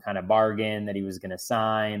gotten some kind of bargain that he was going to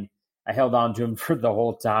sign. I held on to him for the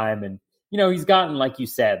whole time, and he's gotten, like you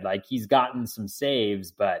said, he's gotten some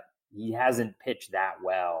saves, but he hasn't pitched that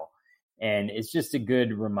well. And it's just a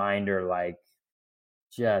good reminder, him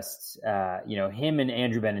and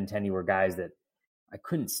Andrew Benintendi were guys that I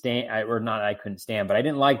couldn't stand, but I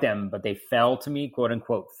didn't like them, but they fell to me, quote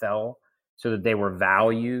unquote, fell, so that they were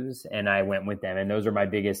values, and I went with them. And those are my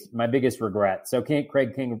biggest regrets. So Craig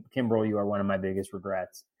Kimbrell, you are one of my biggest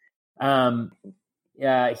regrets. He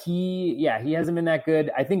hasn't been that good.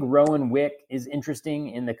 I think Rowan Wick is interesting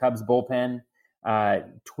in the Cubs bullpen.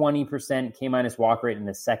 20% K- walk rate in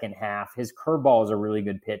the second half. His curveball is a really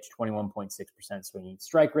good pitch, 21.6% swinging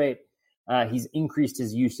strike rate. He's increased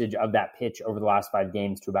his usage of that pitch over the last 5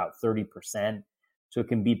 games to about 30%. So it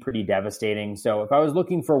can be pretty devastating. So if I was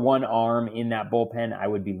looking for one arm in that bullpen, I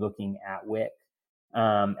would be looking at Wick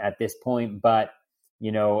at this point. But,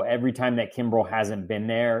 every time that Kimbrell hasn't been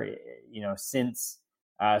there, since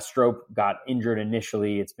Strop got injured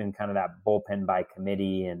initially, it's been kind of that bullpen by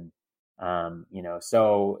committee. And,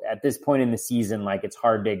 so at this point in the season, it's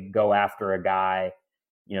hard to go after a guy,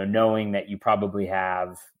 knowing that you probably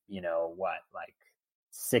have,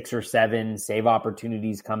 6 or 7 save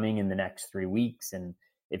opportunities coming in the next 3 weeks. And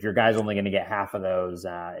if your guy's only going to get half of those,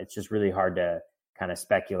 it's just really hard to kind of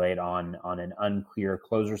speculate on an unclear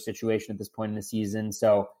closer situation at this point in the season.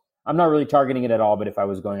 So I'm not really targeting it at all, but if I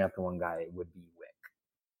was going after one guy, it would be Wick.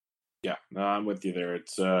 Yeah, no, I'm with you there.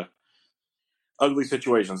 It's ugly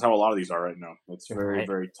situations, how a lot of these are right now. It's very,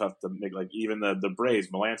 very tough to make. Even the Braves,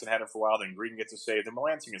 Melanson had it for a while, then Green gets a save, then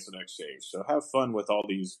Melanson gets the next save. So have fun with all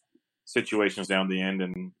these situations down the end.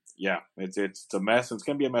 And yeah, it's a mess, and it's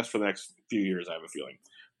going to be a mess for the next few years, I have a feeling.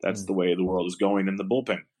 That's the way the world is going in the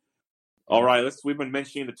bullpen. All right, we've been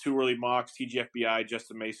mentioning the 2 early mocks, TGFBI,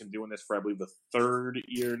 Justin Mason doing this for, I believe, the 3rd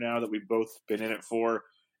year now that we've both been in it for.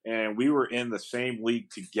 And we were in the same league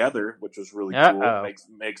together, which was really cool. It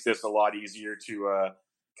makes this a lot easier to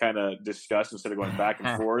kind of discuss instead of going back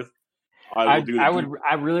and forth. I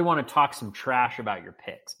really want to talk some trash about your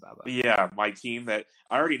picks, Bubba. Yeah, my team that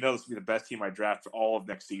I already know this will be the best team I draft for all of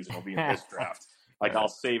next season will be in this draft. I'll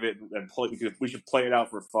save it and play, because we should play it out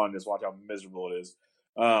for fun. Just watch how miserable it is.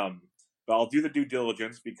 But I'll do the due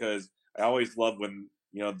diligence, because I always love when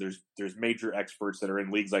there's major experts that are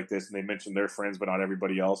in leagues like this and they mention their friends but not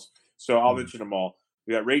everybody else. So I'll mention them all.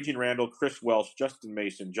 We got Raging Randall, Chris Welsh, Justin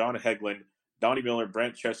Mason, John Hegland, Donnie Miller,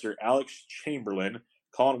 Brent Chester, Alex Chamberlain,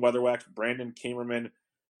 Colin Weatherwax, Brandon Kamerman,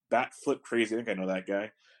 Bat Flip Crazy. I think I know that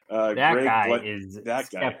guy. Is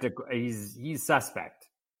skeptical. He's suspect.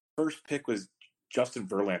 First pick was Justin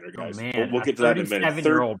Verlander, guys. Oh, man. We'll get to that in a minute.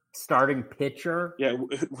 37-year-old starting pitcher. Yeah,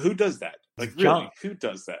 who does that? Really, who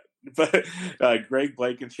does that? But Greg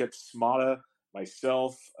Blankenship, Smata,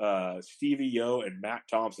 myself, Stevie Yo, and Matt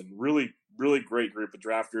Thompson. Really, really great group of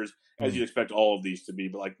drafters, as you'd expect all of these to be.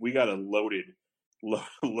 But we got a loaded.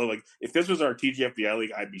 If this was our TGFBI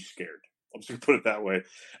league, I'd be scared. I'm just gonna put it that way.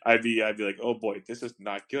 I'd be like, oh boy, this is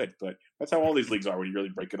not good. But that's how all these leagues are when you really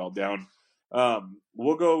break it all down.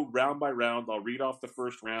 We'll go round by round. I'll read off the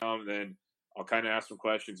first round, and then I'll kind of ask some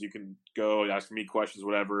questions. You can go ask me questions,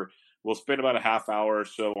 whatever. We'll spend about a half hour or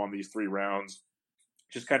so on these 3 rounds,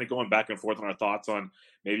 just kind of going back and forth on our thoughts on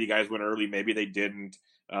maybe you guys went early, maybe they didn't.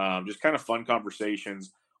 Just kind of fun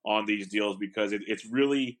conversations on these deals because it's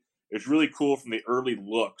really cool from the early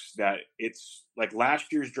looks that it's like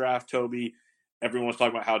last year's draft, Toby. Everyone was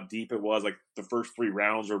talking about how deep it was. Like the first 3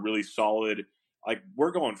 rounds are really solid. Like we're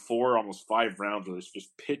going 4, almost 5 rounds where it's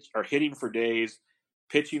just pitch or hitting for days.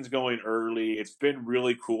 Pitching's going early. It's been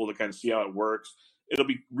really cool to kind of see how it works. It'll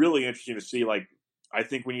be really interesting to see. Like I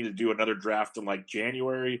think we need to do another draft in like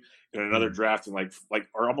January and another draft in like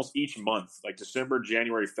or almost each month, like December,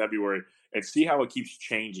 January, February, and see how it keeps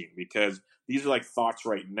changing because these are like thoughts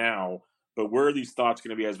right now. But where are these thoughts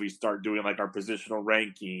going to be as we start doing like our positional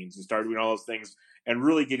rankings and start doing all those things and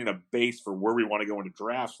really getting a base for where we want to go into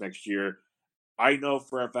drafts next year? I know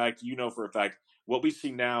for a fact, you know for a fact, what we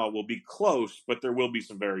see now will be close, but there will be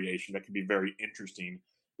some variation that can be very interesting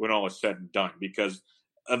when all is said and done because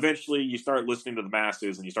eventually you start listening to the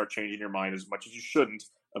masses and you start changing your mind as much as you shouldn't.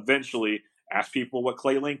 Eventually, ask people what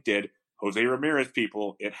Clay Link did. Jose Ramirez,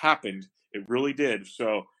 people, it happened. It really did.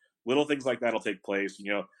 So little things like that will take place.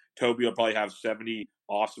 You know, Toby will probably have 70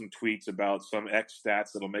 awesome tweets about some X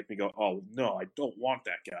stats that'll make me go, oh, no, I don't want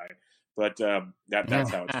that guy. But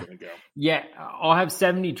that's how it's going to go. Yeah, I'll have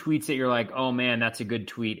 70 tweets that you're like, oh, man, that's a good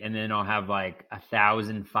tweet. And then I'll have like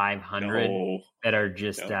 1,500 that are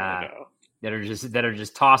just that are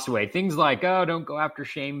just tossed away. Things like, oh, don't go after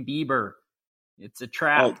Shane Bieber. It's a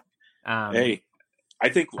trap. Hey, I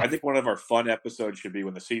think one of our fun episodes should be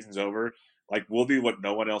when the season's over. Like we'll do what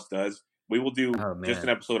no one else does. We will do just an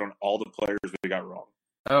episode on all the players we got wrong.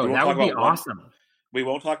 Oh, that would be awesome. We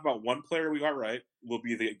won't talk about one player we got right. We'll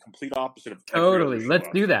be the complete opposite of totally. Let's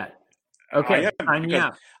do that. Okay,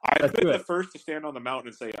 I've been the first to stand on the mountain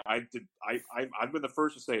and say I've been the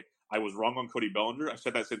first to say I was wrong on Cody Bellinger. I've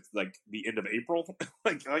said that since like the end of April.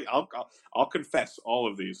 Like I'll confess all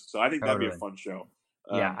of these. So I think that'd be a fun show.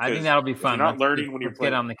 Yeah, I think that'll be fun. If you're not learning when you're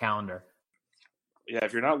playing, get on the calendar. Yeah,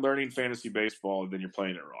 if you're not learning fantasy baseball, then you're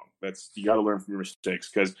playing it wrong. You got to learn from your mistakes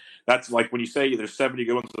because that's like when you say there's 70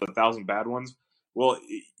 good ones with 1,000 bad ones. Well,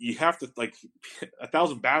 you have to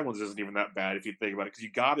 1,000 bad ones isn't even that bad if you think about it because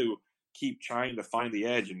you got to keep trying to find the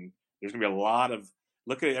edge, and there's gonna be a lot of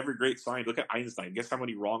look at every great science. Look at Einstein. Guess how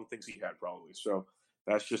many wrong things he had probably. So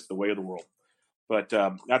that's just the way of the world. But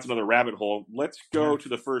that's another rabbit hole. Let's go to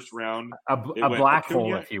the first round. A black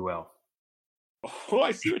hole, if you will. Oh,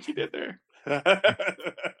 I see what you did there.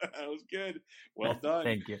 That was good. Well done.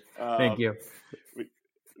 Thank you. Thank you.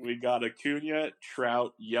 We got Acuna,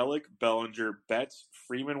 Trout, Yelich, Bellinger, Betts.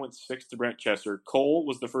 Freeman went 6 to Brent Chester. Cole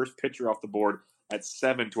was the first pitcher off the board at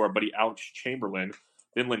 7 to our buddy Alex Chamberlain.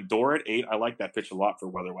 Then Lindor at 8. I like that pitch a lot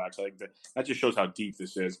for Weatherwax. I think that just shows how deep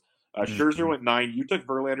this is. Scherzer went 9. You took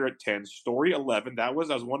Verlander at 10. Story 11. I was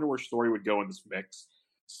wondering where Story would go in this mix.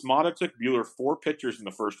 Smata took Buehler, 4 pitchers in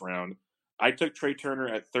the first round. I took Trey Turner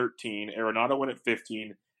at 13. Arenado went at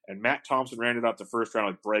 15. And Matt Thompson rounded out the first round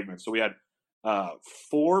with Bregman. So we had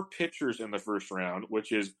 4 pitchers in the first round,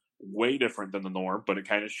 which is way different than the norm, but it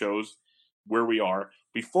kind of shows where we are.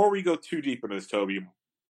 Before we go too deep into this, Toby,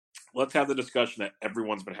 let's have the discussion that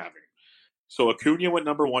everyone's been having. So Acuna went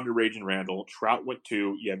number 1 to Raging Randall. Trout went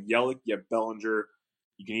 2. You have Yelich, you have Bellinger.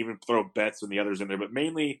 You can even throw Betts and the others in there. But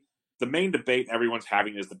mainly, the main debate everyone's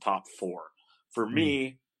having is the top 4. For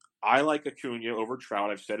me, I like Acuna over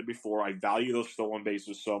Trout. I've said it before. I value those stolen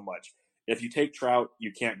bases so much. If you take Trout,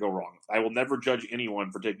 you can't go wrong. I will never judge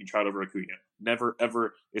anyone for taking Trout over Acuna. Never,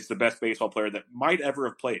 ever. It's the best baseball player that might ever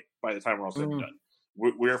have played by the time we're all said and done.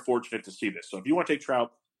 We're fortunate to see this. So if you want to take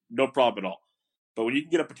Trout, no problem at all. But when you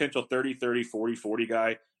can get a potential 30, 40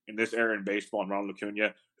 guy in this era in baseball and Ronald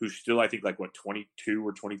Acuna, who's still, I think, 22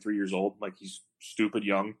 or 23 years old, he's stupid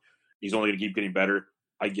young. He's only going to keep getting better.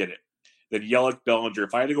 I get it. Then Yelich, Bellinger.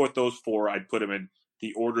 If I had to go with those 4, I'd put them in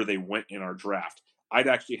the order they went in our draft. I'd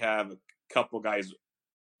actually have a couple guys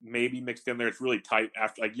maybe mixed in there. It's really tight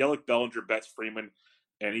after Yelich, Bellinger, Betts, Freeman,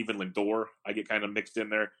 and even Lindor. I get kind of mixed in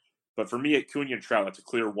there. But for me, Acuna and Trout, that's a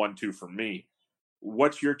clear 1-2 for me.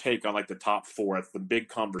 What's your take on the top 4? That's the big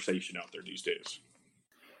conversation out there these days.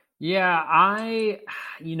 Yeah, I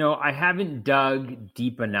haven't dug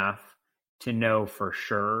deep enough to know for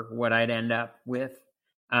sure what I'd end up with.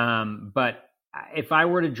 But if I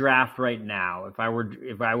were to draft right now, if I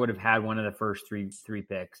would have had one of the first three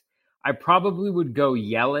picks, I probably would go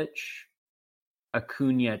Yelich,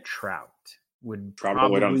 Acuna, Trout. Would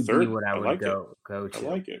probably be what I would go to. I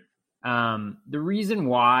like it. The reason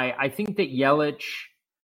why I think that Yelich,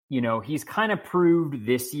 he's kind of proved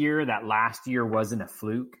this year that last year wasn't a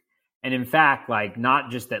fluke. And in fact, like not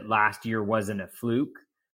just that last year wasn't a fluke,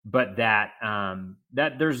 but that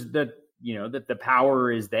that there's the that the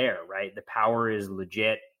power is there, right? The power is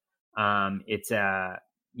legit. It's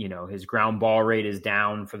his ground ball rate is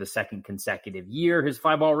down for the second consecutive year. His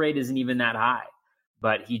fly ball rate isn't even that high,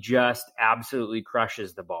 but he just absolutely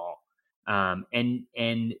crushes the ball. And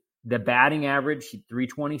the batting average,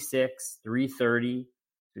 326, 330.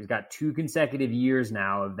 He's got 2 consecutive years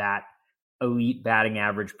now of that elite batting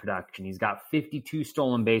average production. He's got 52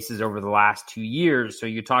 stolen bases over the last 2 years. So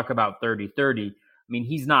you talk about 30-30. I mean,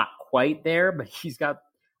 he's not quite there, but he is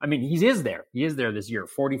there. He is there this year.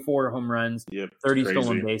 44 home runs, 30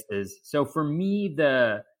 stolen bases. So for me,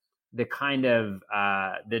 the kind of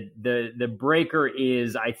the breaker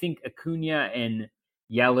is, I think Acuna and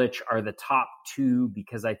Yelich are the top 2,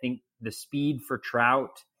 because I think the speed for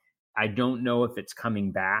Trout, I don't know if it's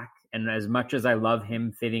coming back. And as much as I love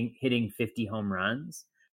him hitting 50 home runs,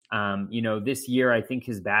 this year, I think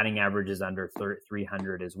his batting average is under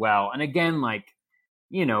 300 as well. And again,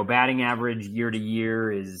 batting average year to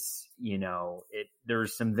year is,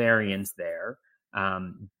 there's some variance there.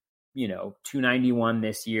 291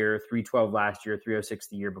 this year, 312 last year, 306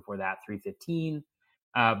 the year before that, 315.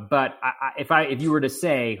 But if you were to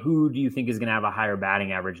say, who do you think is going to have a higher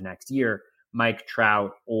batting average next year, Mike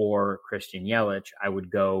Trout or Christian Yelich, I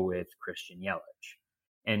would go with Christian Yelich.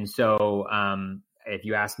 And so if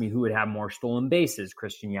you ask me who would have more stolen bases,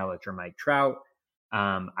 Christian Yelich or Mike Trout,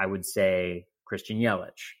 I would say Christian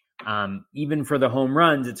Yelich. Even for the home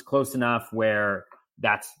runs, it's close enough where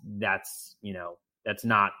that's not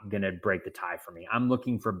going to break the tie for me. I'm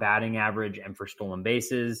looking for batting average and for stolen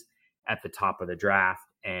bases at the top of the draft.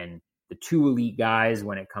 And the 2 elite guys,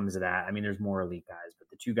 when it comes to that, I mean, there's more elite guys, but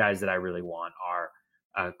the 2 guys that I really want are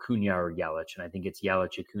Acuna or Yelich. And I think it's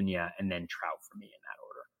Yelich, Acuna, and then Trout for me in that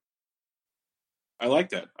order. I like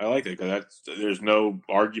that. Because there's no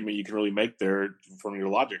argument you can really make there from your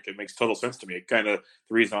logic. It makes total sense to me. It kind of,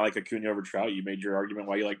 the reason I like Acuna over Trout, you made your argument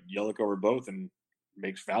why you like Yelich over both, and it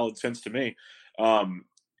makes valid sense to me.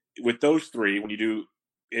 With those 3, when you do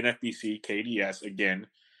NFBC, KDS, again,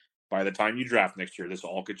 by the time you draft next year, this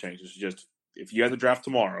all could change. This is just, if you had the draft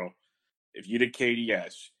tomorrow, if you did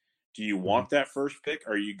KDS, do you want that first pick,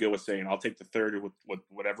 or you go with saying, I'll take the third with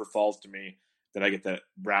whatever falls to me, that I get that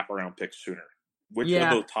wraparound pick sooner? Which of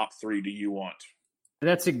those top 3 do you want?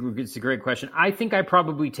 It's a great question. I think I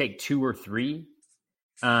probably take 2 or 3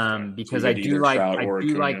 because I'm going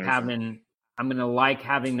to like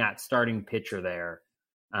having that starting pitcher there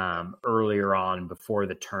earlier on before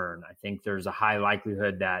the turn. I think there's a high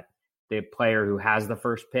likelihood that the player who has the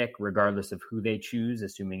first pick, regardless of who they choose,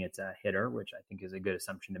 assuming it's a hitter, which I think is a good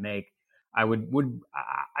assumption to make, I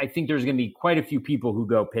think there's going to be quite a few people who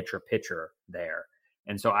go pitcher there.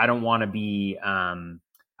 And so I don't want to be, I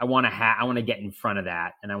want to get in front of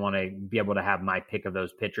that, and I want to be able to have my pick of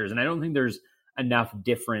those pitchers. And I don't think there's enough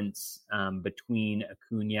difference between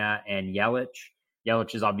Acuna and Yelich.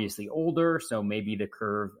 Yelich is obviously older, so maybe the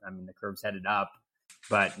curve's headed up,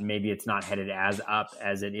 but maybe it's not headed as up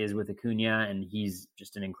as it is with Acuna, and he's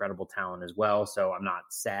just an incredible talent as well. So I'm not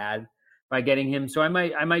sad by getting him. So I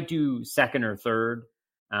might do second or third,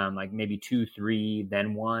 like maybe 2, 3,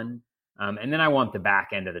 then 1. And then I want the back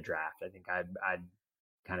end of the draft. I think I'd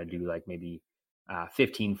kind of do like maybe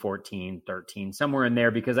 15, 14, 13, somewhere in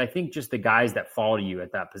there, because I think just the guys that fall to you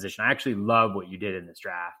at that position. I actually love what you did in this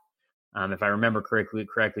draft. If I remember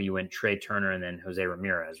correctly, you went Trey Turner and then Jose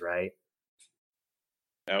Ramirez, right?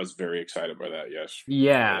 I was very excited by that, yes.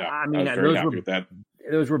 Yeah. I mean, I was very happy with that.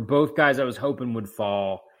 Those were both guys I was hoping would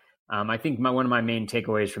fall. I think one of my main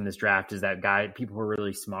takeaways from this draft is that people were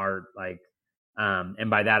really smart. And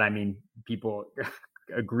by that, I mean, people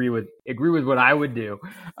agree with what I would do.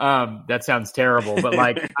 That sounds terrible, but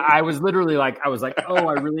I was like, oh,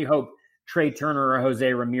 I really hope Trey Turner or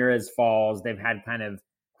Jose Ramirez falls. They've had kind of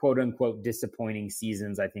quote unquote disappointing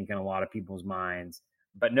seasons, I think, in a lot of people's minds.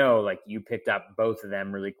 But no, you picked up both of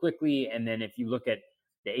them really quickly. And then if you look at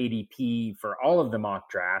the ADP for all of the mock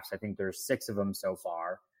drafts, I think there's 6 of them so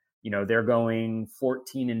far. They're going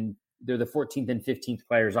 14 and they're the 14th and 15th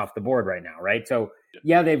players off the board right now, right? So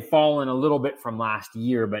yeah, they've fallen a little bit from last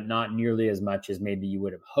year, but not nearly as much as maybe you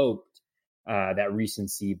would have hoped. That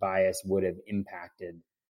recency bias would have impacted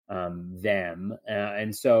them.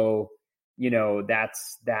 And so,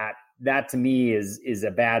 that to me is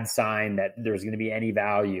a bad sign that there's going to be any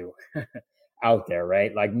value out there,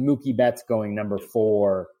 right? Like Mookie Betts going number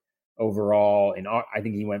 4 overall I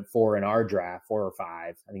think he went 4 in our draft, 4 or 5.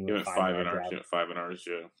 I think he went 5 in ours. 5 in ours,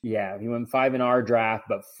 yeah. Yeah, he went 5 in our draft,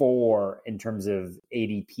 but 4 in terms of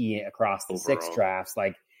ADP across the overall 6 drafts.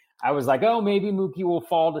 I was like, oh, maybe Mookie will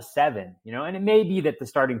fall to 7, and it may be that the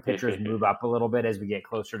starting pitchers move up a little bit as we get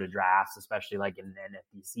closer to drafts, especially like in an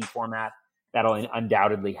NFBC format. That'll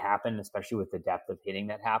undoubtedly happen, especially with the depth of hitting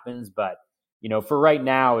that happens. But, for right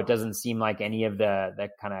now, it doesn't seem like any of the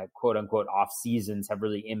kind of quote unquote off seasons have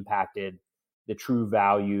really impacted the true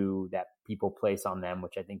value that people place on them,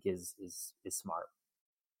 which I think is smart.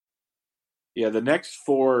 Yeah, the next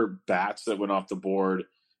 4 bats that went off the board,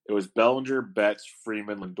 it was Bellinger, Betts,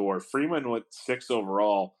 Freeman, Lindor. Freeman went 6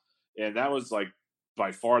 overall, and that was like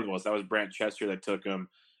by far the most. That was Brant Chester that took him,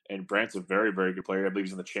 and Brant's a very, very good player. I believe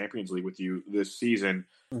he's in the Champions League with you this season.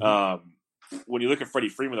 Mm-hmm. When you look at Freddie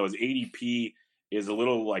Freeman, though, his ADP is a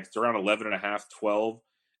little like it's around 11.5, 12.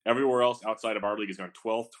 Everywhere else outside of our league is going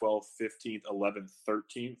 12th, 12th, 15th, 11th,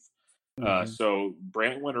 13th. So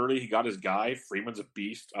Brant went early. He got his guy. Freeman's a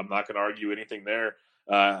beast. I'm not going to argue anything there.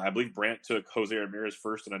 I believe Brant took Jose Ramirez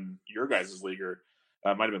first and then your guys' league, or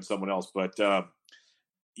might have been someone else. But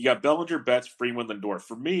you got Bellinger, Betts, Freeman, Lindor.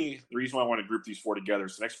 For me, the reason why I want to group these 4 together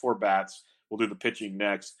is the next 4 bats. We'll do the pitching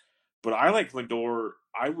next. But I like Lindor.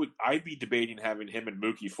 I'd be debating having him and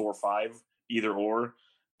Mookie 4-5, either or,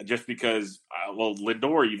 just because,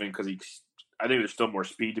 Lindor even because I think there's still more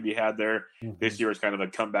speed to be had there. Mm-hmm. This year is kind of a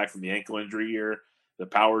comeback from the ankle injury year. The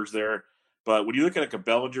power's there. But when you look at like a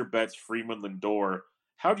Bellinger, Betts, Freeman, Lindor,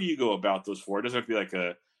 how do you go about those 4? It doesn't have to be like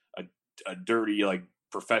a dirty, like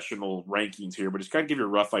professional rankings here, but just kind of give you a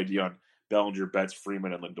rough idea on Bellinger, Betts,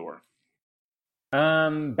 Freeman, and Lindor.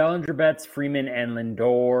 Bellinger, Betts, Freeman, and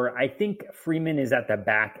Lindor. I think Freeman is at the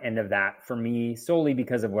back end of that for me, solely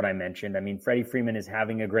because of what I mentioned. I mean, Freddie Freeman is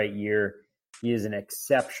having a great year. He is an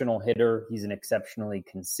exceptional hitter. He's an exceptionally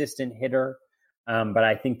consistent hitter. But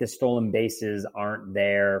I think the stolen bases aren't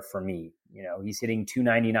there for me. He's hitting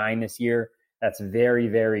 .299 this year. That's very,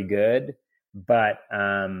 very good. But,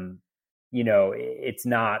 it's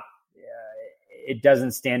not, it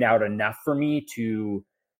doesn't stand out enough for me to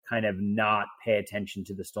kind of not pay attention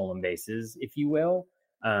to the stolen bases, if you will.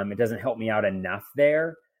 It doesn't help me out enough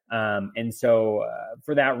there. And so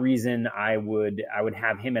for that reason, I would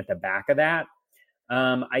have him at the back of that.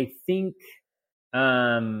 I think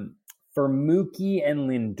for Mookie and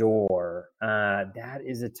Lindor, that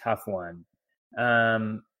is a tough one.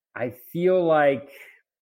 I feel like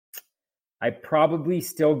I probably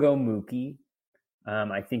still go Mookie.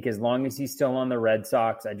 I think as long as he's still on the Red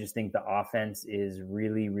Sox, I just think the offense is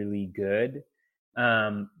really, really good.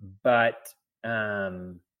 But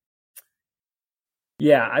I'd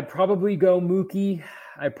probably go Mookie.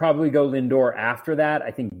 I'd probably go Lindor after that.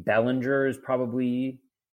 I think Bellinger is probably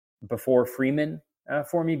before Freeman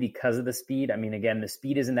for me because of the speed. I mean, again, the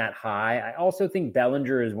speed isn't that high. I also think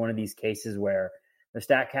Bellinger is one of these cases where the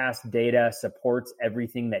StatCast data supports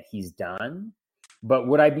everything that he's done. But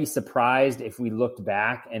would I be surprised if we looked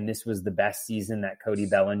back and this was the best season that Cody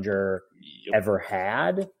Bellinger ever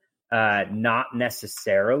had? Not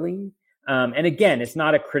necessarily. And again, it's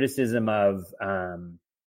not a criticism of,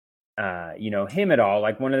 him at all.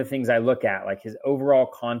 Like one of the things I look at, like his overall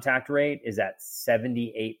contact rate is at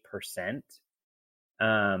 78%,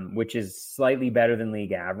 which is slightly better than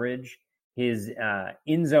league average. His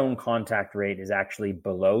in-zone contact rate is actually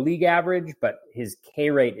below league average, but his K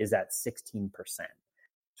rate is at 16%.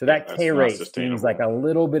 So that K rate seems like a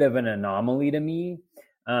little bit of an anomaly to me.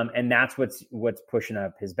 And that's what's pushing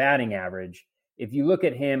up his batting average. If you look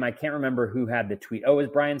at him, I can't remember who had the tweet. Oh, it was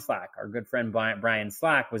Brian Slack. Our good friend Brian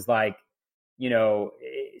Slack was like,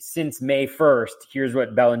 since May 1st, here's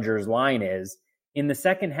what Bellinger's line is. In the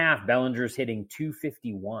second half, Bellinger's hitting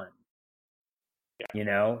 251.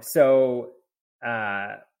 So,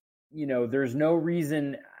 there's no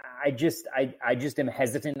reason. I just am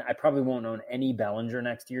hesitant. I probably won't own any Bellinger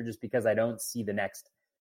next year just because I don't see the next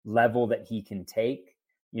level that he can take.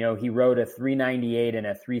 He rode a 398 and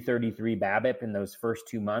a 333 BABIP in those first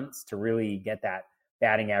 2 months to really get that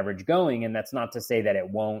batting average going. And that's not to say that it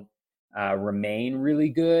won't remain really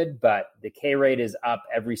good, but the K rate is up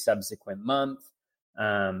every subsequent month.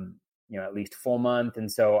 At least full month. And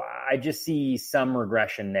so I just see some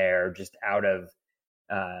regression there just out of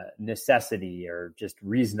necessity or just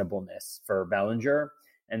reasonableness for Bellinger.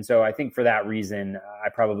 And so I think for that reason, I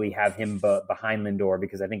probably have him behind Lindor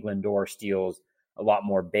because I think Lindor steals a lot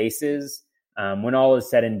more bases. When all is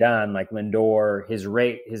said and done, like Lindor,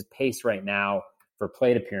 his pace right now for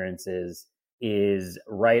plate appearances is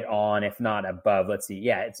right on, if not above. Let's see.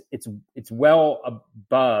 Yeah, it's well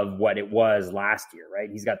above what it was last year,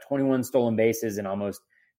 right? He's got 21 stolen bases and almost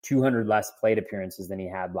 200 less plate appearances than he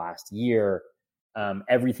had last year.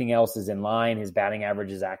 Everything else is in line. His batting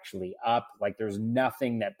average is actually up. Like there's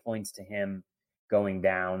nothing that points to him going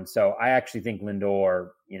down. So I actually think Lindor,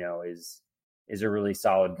 is a really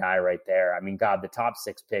solid guy right there. I mean, God, the top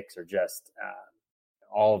 6 picks are just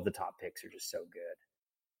all of the top picks are just so good.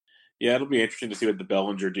 Yeah, it'll be interesting to see what the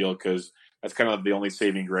Bellinger deal, because that's kind of the only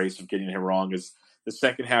saving grace of getting him wrong is the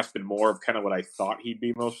second half's been more of kind of what I thought he'd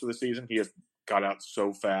be most of the season. He has got out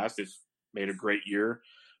so fast. It's made a great year.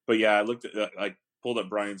 But yeah, I pulled up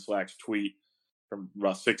Brian Slack's tweet from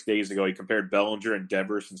about 6 days ago. He compared Bellinger and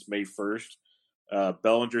Devers since May 1st.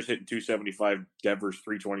 Bellinger's hitting 275, Devers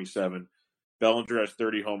 327. Bellinger has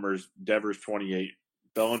 30 homers, Devers 28.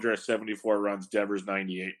 Bellinger has 74 runs, Devers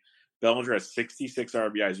 98. Bellinger has 66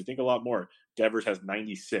 RBIs. You think a lot more. Devers has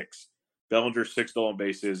 96. Bellinger's 6 stolen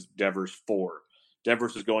bases, Devers 4.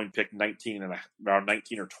 Devers is going pick 19 and around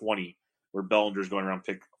 19 or 20, where Bellinger's going around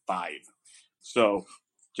pick 5. So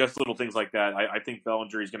just little things like that. I think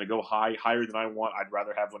Bellinger is going to go higher than I want. I'd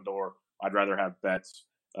rather have Lindor. I'd rather have Betts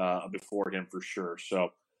before him for sure.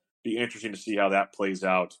 So be interesting to see how that plays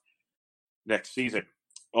out next season.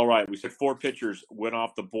 All right, we said 4 pitchers went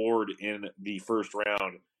off the board in the first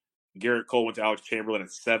round. Garrett Cole went to Alex Chamberlain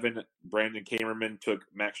at 7. Brandon Kamerman took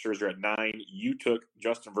Max Scherzer at 9. You took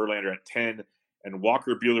Justin Verlander at 10. And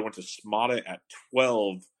Walker Buehler went to Smada at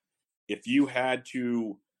 12. If you had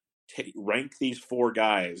to rank these 4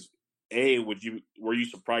 guys, A, were you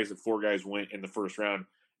surprised that 4 guys went in the first round?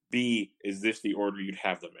 B, is this the order you'd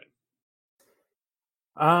have them in?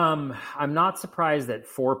 I'm not surprised that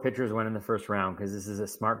 4 pitchers went in the first round, because this is a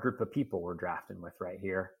smart group of people we're drafting with right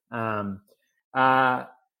here. I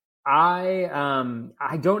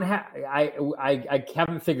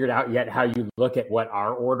haven't figured out yet how you look at what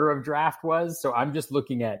our order of draft was. So I'm just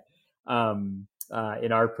looking at, in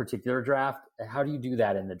our particular draft, how do you do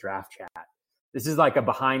that in the draft chat? This is like a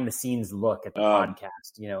behind the scenes look at the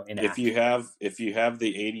podcast, if you have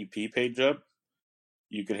the ADP page up,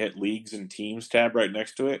 you can hit leagues and teams tab right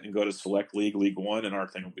next to it and go to select league 1, and our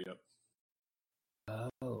thing will be up.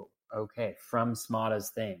 Oh, okay. From Smada's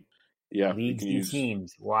thing. Yeah, leagues and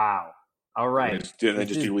teams. Wow. All right. And then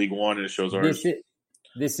just do League 1 and it shows ours.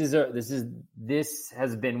 This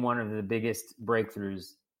has been one of the biggest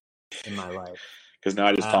breakthroughs in my life. Because now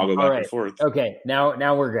I just toggle back and forth. Okay,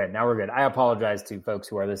 now we're good. Now we're good. I apologize to folks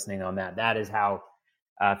who are listening on that. That is how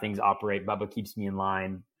things operate. Bubba keeps me in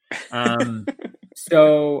line.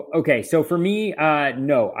 So for me,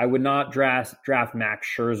 no, I would not draft Max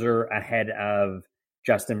Scherzer ahead of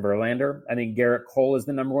Justin Verlander. I think Garrett Cole is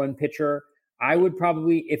the number 1 pitcher. I would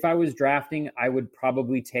probably, if I was drafting, I would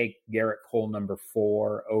probably take Garrett Cole number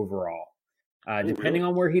 4 overall, depending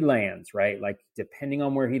on where he lands, right? Like, depending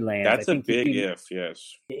on where he lands. That's a big if,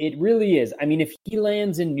 yes. It really is. I mean, if he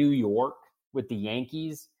lands in New York with the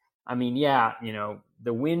Yankees, I mean, yeah,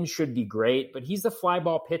 the win should be great, but he's a fly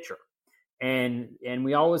ball pitcher. And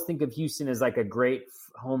we always think of Houston as like a great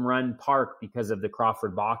home run park because of the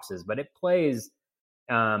Crawford boxes, but it plays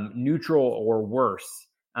neutral or worse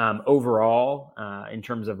overall in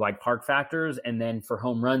terms of like park factors, and then for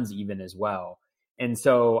home runs even as well. And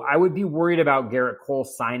so I would be worried about Garrett Cole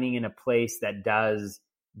signing in a place that does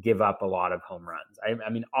give up a lot of home runs. I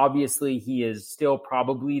mean, obviously he is still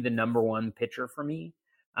probably the number 1 pitcher for me.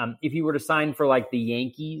 If he were to sign for like the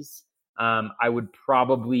Yankees, I would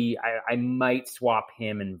probably, I might swap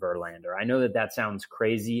him and Verlander. I know that sounds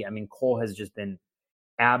crazy. I mean, Cole has just been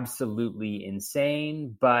absolutely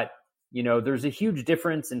insane, but there's a huge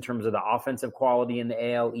difference in terms of the offensive quality in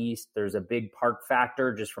the AL East. There's a big park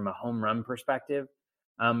factor just from a home run perspective.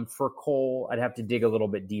 For Cole, I'd have to dig a little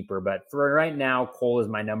bit deeper, but for right now, Cole is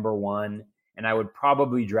my number 1, and I would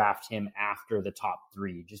probably draft him after the top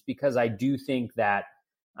 3, just because I do think that,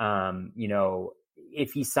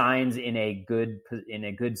 if he signs in a good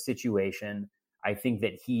situation, I think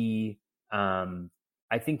that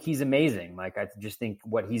I think he's amazing. Like, I just think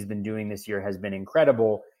what he's been doing this year has been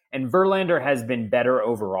incredible. And Verlander has been better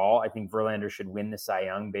overall. I think Verlander should win the Cy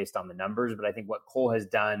Young based on the numbers, but I think what Cole has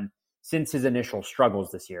done since his initial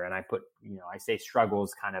struggles this year, and I say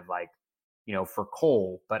struggles kind of like, for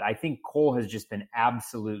Cole, but I think Cole has just been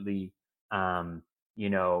absolutely, unhittable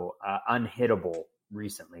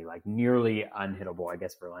recently, like nearly unhittable. I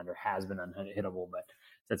guess Verlander has been unhittable, but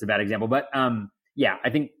that's a bad example. But yeah, I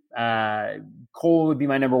think Cole would be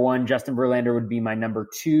my number 1. Justin Verlander would be my number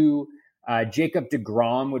 2. Jacob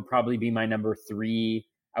deGrom would probably be my number 3.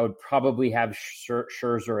 I would probably have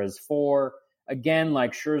Scherzer as 4. Again,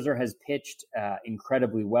 like, Scherzer has pitched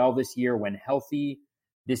incredibly well this year when healthy.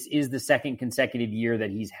 This is the 2nd consecutive year that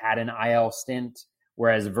he's had an IL stint,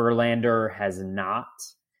 whereas Verlander has not.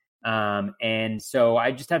 And so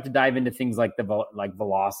I just have to dive into things like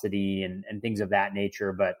velocity and things of that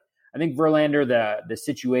nature. But I think Verlander, the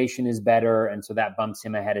situation is better, and so that bumps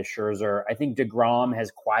him ahead of Scherzer. I think DeGrom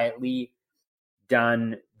has quietly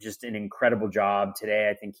done just an incredible job today.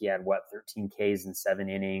 I think he had 13 Ks in 7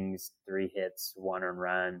 innings, 3 hits, 1 earned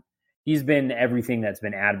run. He's been everything that's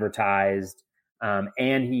been advertised,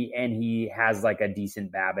 and he has like a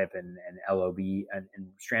decent BABIP and LOB and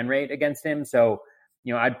strand rate against him. So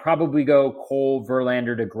I'd probably go Cole,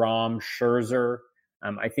 Verlander, DeGrom, Scherzer.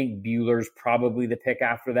 I think Buehler's probably the pick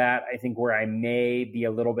after that. I think where I may be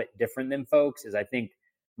a little bit different than folks is I think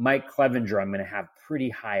Mike Clevenger I'm going to have pretty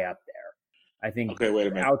high up there. I think wait a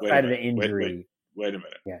minute. Outside of the injury. Wait a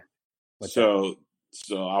minute. Yeah. So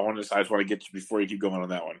I just want to get you before you keep going on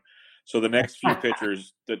that one. So the next few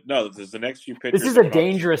pitchers This is a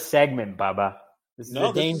dangerous segment, Bubba. This is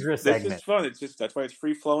a dangerous segment. This is fun. It's just that's why it's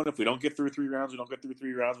free flowing. If we don't get through 3 rounds, we'll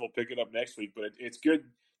pick it up next week. But it's good,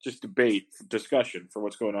 just discussion for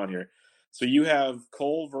what's going on here. So you have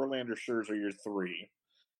Cole, Verlander, Scherzer, your 3,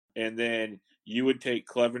 and then you would take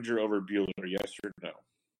Clevenger over Buehler, yes or no?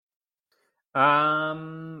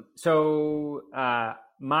 So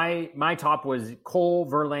my top was Cole,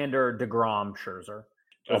 Verlander, DeGrom, Scherzer.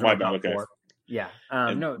 Those my bad. Okay. 4. Yeah.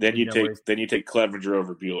 Then you take Clevenger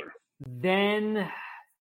over Buehler. Then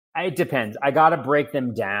it depends. I got to break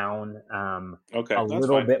them down. Okay. A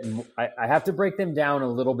little bit. I have to break them down a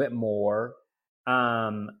little bit more.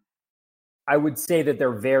 I would say that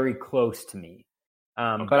they're very close to me.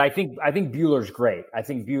 Okay. But I think Buehler's great. I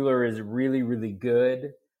think Buehler is really, really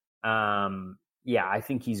good. I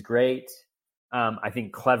think he's great. I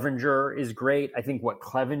think Clevenger is great. I think what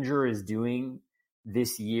Clevenger is doing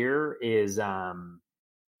this year is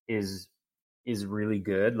really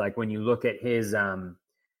good. Like when you look at his,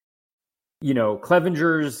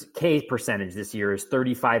 Clevenger's K percentage this year is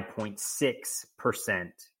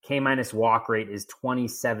 35.6%. K minus walk rate is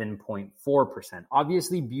 27.4%.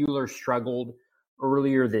 Obviously, Buehler struggled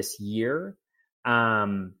earlier this year.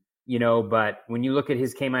 But when you look at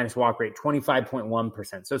his K minus walk rate,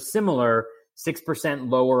 25.1%. So similar,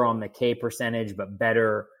 6% lower on the K percentage, but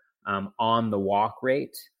better on the walk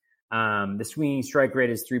rate. The swinging strike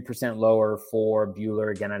rate is 3% lower for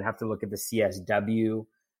Buehler. Again, I'd have to look at the CSW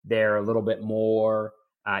there a little bit more.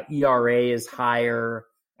 ERA is higher.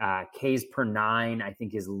 Ks per 9, I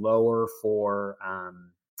think, is lower for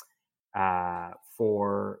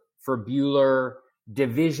Buehler.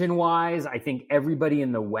 Division-wise, I think everybody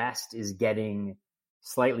in the West is getting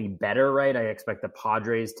slightly better, right? I expect the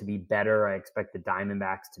Padres to be better. I expect the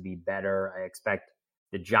Diamondbacks to be better. I expect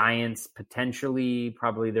the Giants potentially,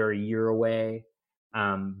 probably they're a year away.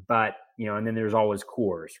 But, and then there's always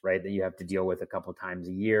Coors, right, that you have to deal with a couple times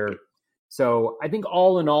a year. So I think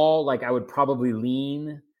all in all, like I would probably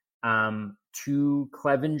lean to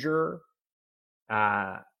Clevenger.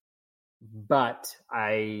 But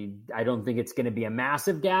I don't think it's going to be a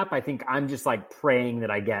massive gap. I think I'm just like praying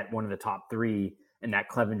that I get one of the top 3 and that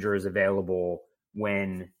Clevenger is available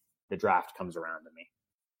when the draft comes around to me.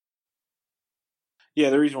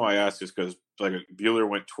 Yeah, the reason why I asked is because like Buehler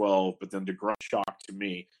went 12, but then DeGrom shocked to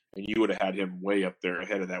me, and you would have had him way up there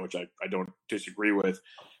ahead of that, which I don't disagree with.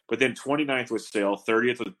 But then 29th was Sale,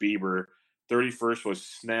 30th was Bieber, 31st was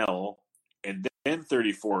Snell, and then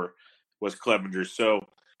 34 was Clevenger. So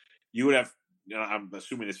you would have, I'm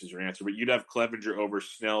assuming this is your answer, but you'd have Clevenger over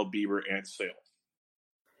Snell, Bieber, and Sale.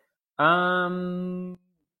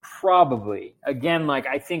 Probably. Again, like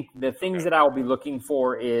I think the things that I'll be looking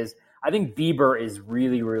for is I think Bieber is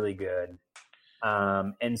really, really good.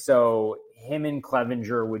 And so him and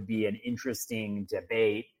Clevenger would be an interesting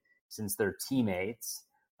debate since they're teammates.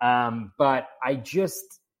 But I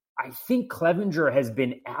think Clevenger has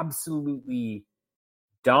been absolutely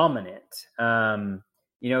dominant.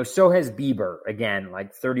 So has Bieber, again,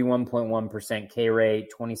 like 31.1% K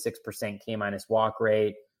rate, 26% K minus walk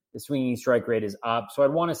rate. The swinging strike rate is up. So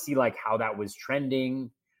I'd want to see like how that was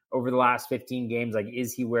trending over the last 15 games. Like,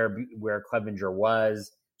 is he where Clevenger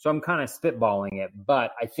was? So I'm kind of spitballing it,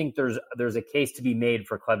 but I think there's a case to be made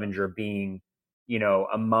for Clevenger being,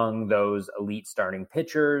 among those elite starting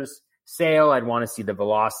pitchers. Sale, I'd want to see the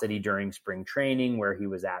velocity during spring training where he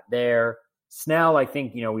was at there. Snell, I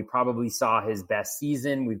think, we probably saw his best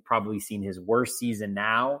season. We've probably seen his worst season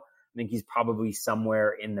now. I think he's probably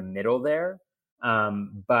somewhere in the middle there.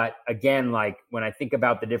 But again, like when I think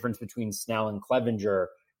about the difference between Snell and Clevenger,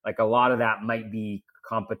 like a lot of that might be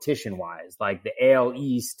competition wise, like the AL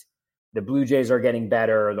East, the Blue Jays are getting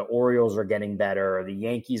better. The Orioles are getting better. The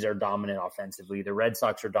Yankees are dominant offensively. The Red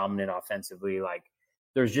Sox are dominant offensively. Like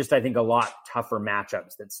there's just, I think, a lot tougher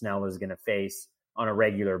matchups that Snell is going to face on a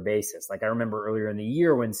regular basis. Like I remember earlier in the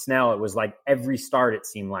year when Snell, it was like every start, it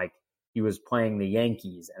seemed like he was playing the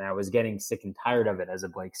Yankees, and I was getting sick and tired of it as a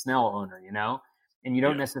Blake Snell owner, and you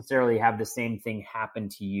don't necessarily have the same thing happen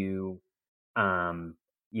to you,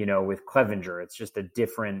 with Clevenger. It's just a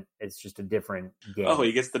different game. Oh,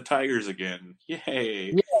 he gets the Tigers again.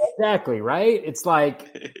 Yay. Yeah, exactly. Right. It's like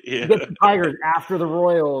Yeah. you get the Tigers after the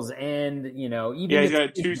Royals, and even he's got a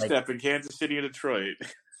two-step in Kansas City and Detroit.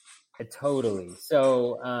 Totally.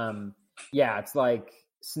 So, it's like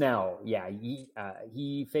Snell. Yeah,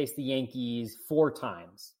 he faced the Yankees 4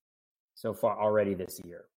 times so far already this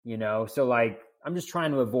year. So like I'm just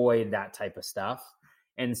trying to avoid that type of stuff.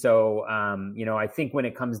 And so, I think when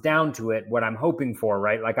it comes down to it, what I'm hoping for,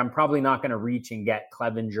 right? Like I'm probably not going to reach and get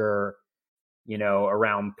Clevenger,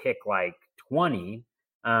 around pick like 20.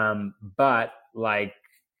 But like,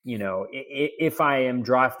 if I am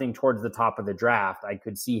drafting towards the top of the draft, I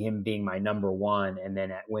could see him being my number 1. And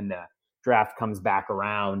then when the draft comes back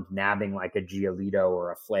around, nabbing like a Giolito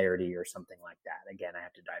or a Flaherty or something like that. Again, I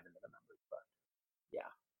have to dive into the numbers, but yeah.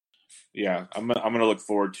 Yeah, I'm going to look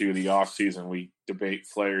forward to the off season. We debate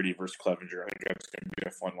Flaherty versus Clevenger. I think that's going to be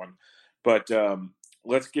a fun one. But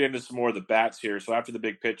let's get into some more of the bats here. So after the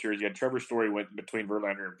big pitchers, you had Trevor Story went between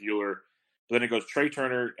Verlander and Buehler. But then it goes Trey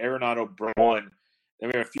Turner, Arenado, Braun. Then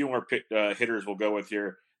we have a few more hitters we'll go with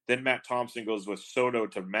here. Then Matt Thompson goes with Soto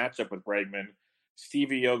to match up with Bregman.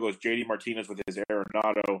 Stevie O goes JD Martinez with his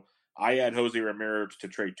Arenado. I add Jose Ramirez to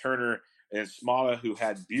Trey Turner. And Smala, who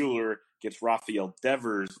had Buehler, gets Rafael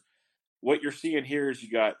Devers. What you're seeing here is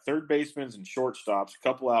you got third basemen and shortstops, a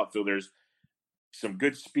couple outfielders, some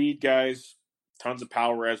good speed guys, tons of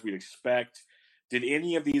power as we'd expect. Did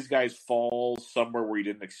any of these guys fall somewhere where you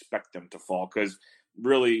didn't expect them to fall? Because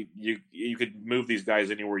really, you could move these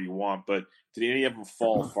guys anywhere you want, but did any of them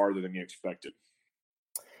fall farther than you expected?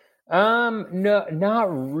 No,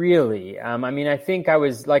 not really. I think I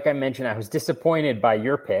was, like I mentioned, I was disappointed by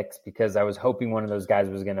your picks because I was hoping one of those guys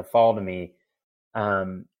was going to fall to me.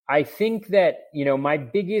 I think that, my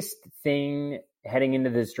biggest thing heading into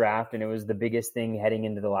this draft, and it was the biggest thing heading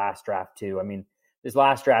into the last draft too. This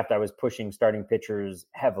last draft, I was pushing starting pitchers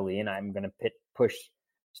heavily, and I'm going to push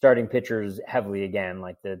starting pitchers heavily again.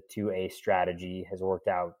 Like the 2A strategy has worked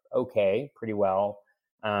out pretty well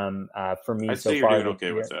for me so far. You're doing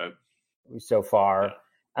okay with that. So far.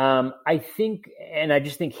 Yeah. I think, and I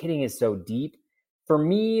just think hitting is so deep. For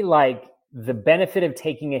me, like the benefit of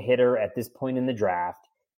taking a hitter at this point in the draft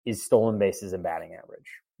is stolen bases and batting average.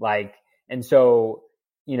 And so,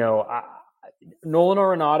 Nolan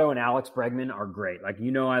Arenado and Alex Bregman are great. Like,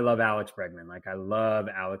 I love Alex Bregman.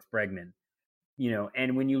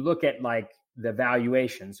 And when you look at like the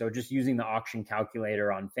valuation, so just using the auction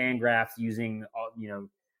calculator on Fangraphs, using,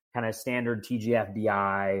 kind of standard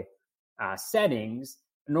TGFBI settings,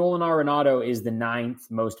 Nolan Arenado is the 9th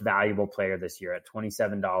most valuable player this year at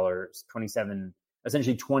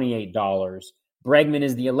essentially $28. Bregman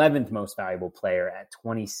is the 11th most valuable player at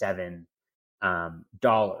 $27.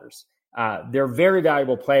 They're very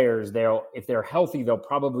valuable players. If they're healthy, they'll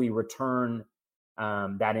probably return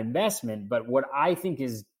that investment. But what I think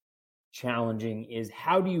is challenging is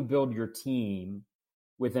how do you build your team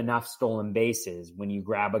with enough stolen bases when you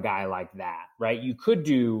grab a guy like that, right? You could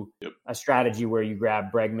do a strategy where you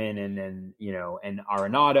grab Bregman and then, and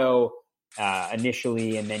Arenado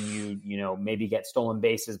initially, and then you maybe get stolen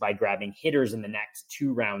bases by grabbing hitters in the next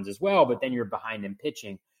 2 rounds as well, but then you're behind in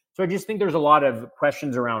pitching. So I just think there's a lot of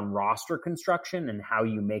questions around roster construction and how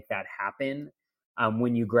you make that happen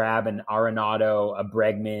when you grab an Arenado, a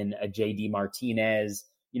Bregman, a JD Martinez.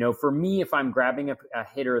 For me, if I'm grabbing a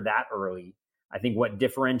hitter that early, I think what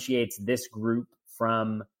differentiates this group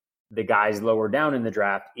from the guys lower down in the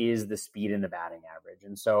draft is the speed and the batting average.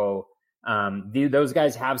 And so those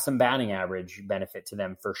guys have some batting average benefit to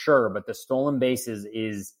them for sure, but the stolen bases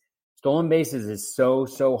is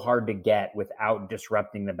so hard to get without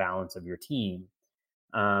disrupting the balance of your team.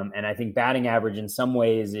 And I think batting average in some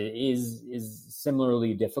ways is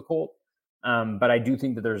similarly difficult. But I do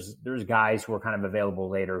think that there's guys who are kind of available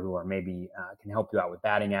later who are maybe can help you out with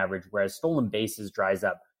batting average, whereas stolen bases dries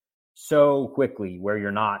up so quickly where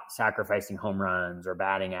you're not sacrificing home runs or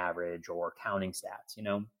batting average or counting stats,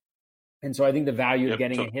 And so I think the value of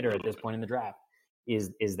getting a hitter at this point in the draft is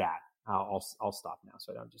that. I'll stop now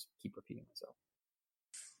so I don't just keep repeating myself.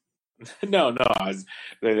 No. That was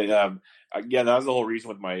the whole reason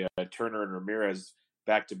with my Turner and Ramirez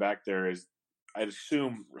back to back. There is, I'd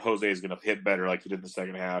assume Jose is going to hit better like he did in the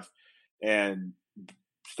second half, and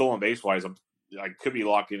stolen base wise, I could be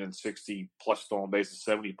locking in 60 plus stolen bases,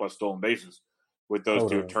 70 plus stolen bases with those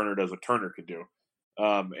two. Turner does what Turner could do,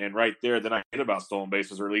 and right there, then I hit about stolen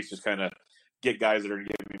bases, or at least just kind of get guys that are going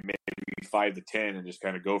to give me maybe 5 to 10 and just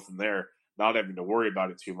kind of go from there, not having to worry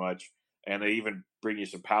about it too much. And they even bring you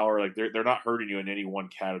some power. Like they're not hurting you in any one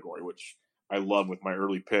category, which I love with my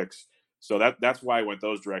early picks. So that's why I went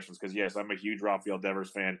those directions. Because yes, I'm a huge Rafael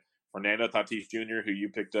Devers fan. Fernando Tatis Jr., who you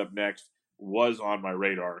picked up next, was on my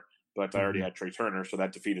radar, but I already had Trey Turner, so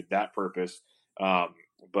that defeated that purpose.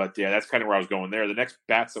 But yeah, that's kind of where I was going there. The next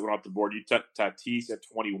bats that went off the board, you took Tatis at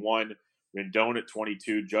 21, Rendon at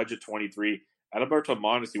 22, Judge at 23. Adalberto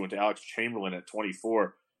Mondesi went to Alex Chamberlain at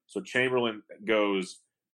 24. So Chamberlain goes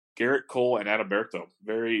Garrett Cole and Adalberto.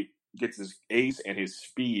 Gets his ace and his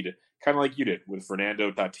speed, kind of like you did with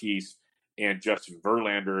Fernando Tatis and Justin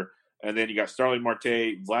Verlander. And then you got Starling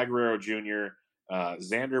Marte, Vlad Guerrero Jr.,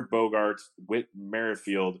 Xander Bogaerts, Whit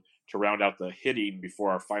Merrifield to round out the hitting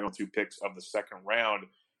before our final two picks of the second round.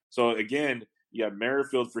 So again, you got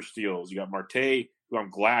Merrifield for steals. You got Marte, who I'm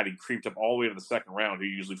glad he creeped up all the way to the second round, who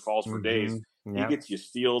usually falls for days. Yep. He gets you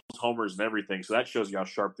steals, homers, and everything. So that shows you how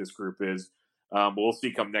sharp this group is. But we'll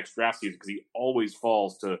see come next draft season because he always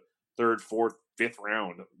falls to third, fourth, fifth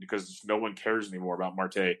round because no one cares anymore about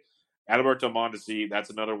Marte. Adalberto Mondesi, that's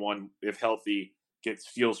another one, if healthy, gets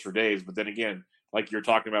steals for days. But then again, like you're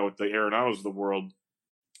talking about with the Arenados of the world,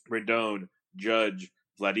 Rendon, Judge,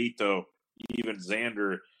 Vladito, even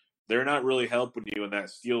Xander, they're not really helping you in that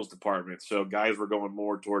steals department. So guys were going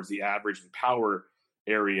more towards the average and power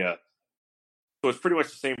area. So it's pretty much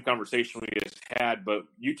the same conversation we just had, but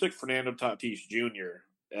you took Fernando Tatis Jr.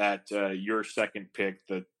 at your second pick,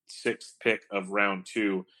 the sixth pick of round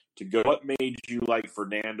 2 to go. What made you like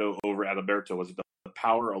Fernando over Adalberto? Was it the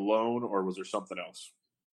power alone, or was there something else?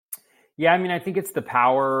 Yeah, I mean, I think it's the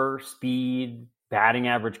power, speed, batting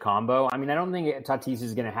average combo. I mean, I don't think Tatis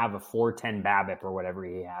is going to have a 4.10 BABIP or whatever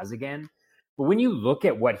he has again. But when you look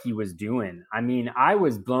at what he was doing, I mean, I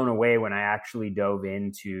was blown away when I actually dove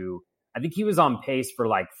into, I think he was on pace for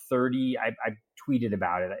like 30. I tweeted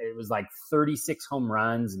about it. It was like 36 home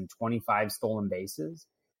runs and 25 stolen bases,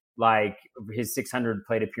 like his 600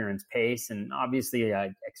 plate appearance pace. And obviously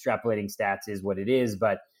extrapolating stats is what it is,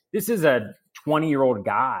 but this is a 20-year-old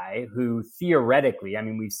guy who theoretically, I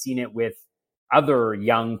mean, we've seen it with other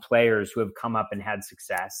young players who have come up and had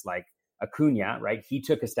success, like Acuna, right? He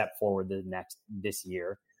took a step forward this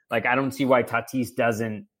year. Like, I don't see why Tatis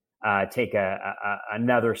doesn't take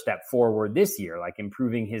another step forward this year, like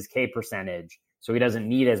improving his K percentage so he doesn't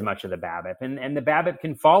need as much of the BABIP. And the BABIP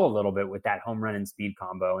can fall a little bit with that home run and speed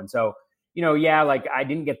combo. And so, you know, yeah, like I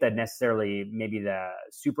didn't get necessarily maybe the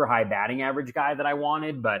super high batting average guy that I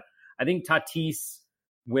wanted, but I think Tatis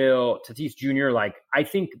Jr., like, I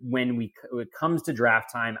think when it comes to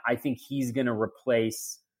draft time, I think he's going to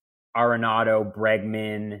replace Arenado,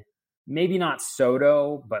 Bregman, maybe not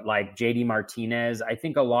Soto, but like JD Martinez. I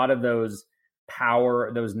think a lot of those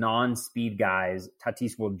those non-speed guys,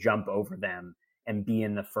 Tatis will jump over them and be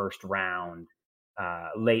in the first round,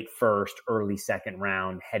 late first, early second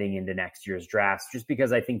round, heading into next year's drafts, just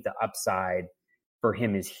because I think the upside for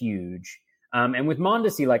him is huge. And with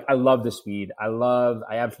Mondesi, like, I love the speed. I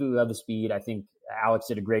absolutely love the speed. I think Alex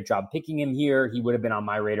did a great job picking him here. He would have been on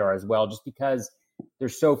my radar as well, just because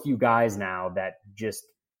there's so few guys now that just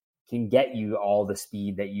can get you all the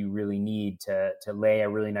speed that you really need to lay a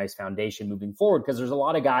really nice foundation moving forward. Because there's a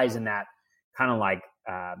lot of guys in that kind of like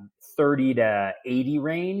 30 to 80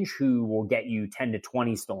 range who will get you 10 to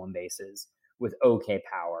 20 stolen bases with okay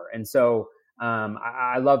power. And so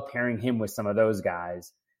I love pairing him with some of those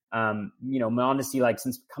guys. You know, Mondesi, like,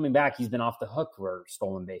 since coming back, he's been off the hook for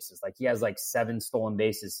stolen bases. Like, he has like 7 stolen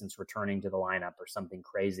bases since returning to the lineup or something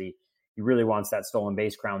crazy. He really wants that stolen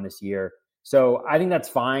base crown this year. So I think that's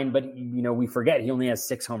fine. But, you know, we forget he only has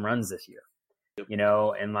 6 home runs this year, you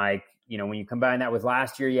know, and like, you know, when you combine that with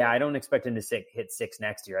last year, yeah, I don't expect him to hit 6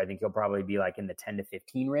 next year. I think he'll probably be like in the 10 to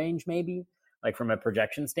 15 range, maybe, like from a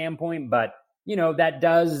projection standpoint. But, you know, that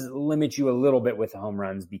does limit you a little bit with the home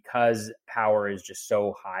runs because power is just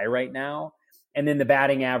so high right now. And then the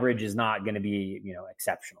batting average is not going to be, you know,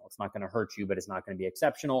 exceptional. It's not going to hurt you, but it's not going to be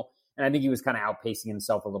exceptional. And I think he was kind of outpacing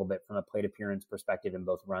himself a little bit from a plate appearance perspective in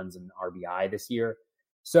both runs and RBI this year.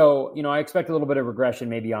 So, you know, I expect a little bit of regression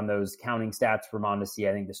maybe on those counting stats for Mondesi.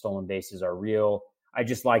 I think the stolen bases are real. I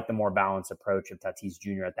just like the more balanced approach of Tatis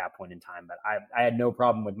Jr. at that point in time. But I had no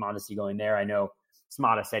problem with Mondesi going there. I know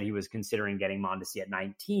Smata said he was considering getting Mondesi at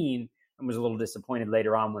 19 and was a little disappointed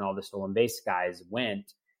later on when all the stolen base guys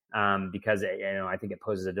went because, you know, I think it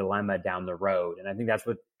poses a dilemma down the road. And I think that's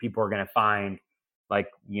what people are going to find, like,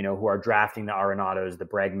 you know, who are drafting the Arenados, the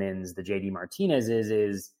Bregmans, the JD Martinezes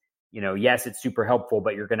is, you know, yes, it's super helpful,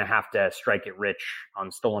 but you're going to have to strike it rich on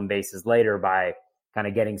stolen bases later by kind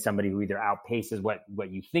of getting somebody who either outpaces what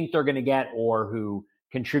you think they're going to get or who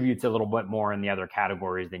contributes a little bit more in the other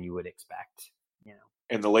categories than you would expect.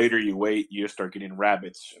 And the later you wait, you just start getting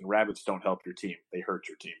rabbits, and rabbits don't help your team. They hurt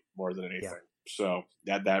your team more than anything. Yeah. So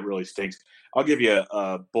that really stinks. I'll give you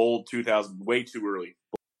a bold way too early,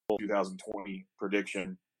 bold 2020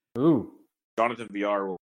 prediction. Ooh. Jonathan VR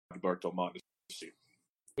will Alberto Mondesi.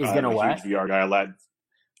 He's going to what? Huge VR guy.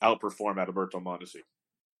 Outperform Alberto Mondesi.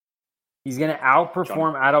 He's going to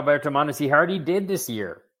outperform Adalberto Mondesi. He already did this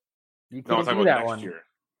year. You couldn't do that one. Next year.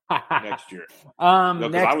 Next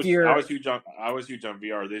year. I was huge on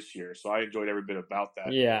VR this year, so I enjoyed every bit about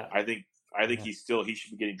that. Yeah. I think he should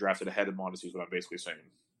be getting drafted ahead of Mondesi is what I'm basically saying.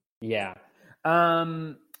 Yeah.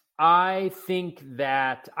 I think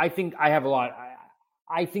I have a lot.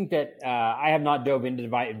 I think that I have not dove into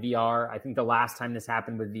VR. I think the last time this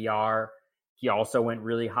happened with VR, he also went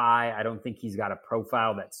really high. I don't think he's got a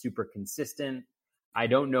profile that's super consistent. I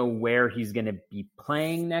don't know where he's going to be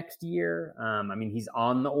playing next year. He's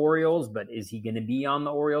on the Orioles, but is he going to be on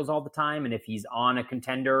the Orioles all the time? And if he's on a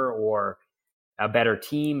contender or a better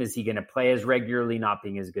team, is he going to play as regularly, not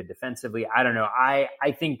being as good defensively? I don't know. I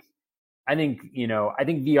think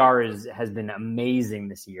VR has been amazing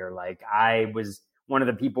this year. Like, I was one of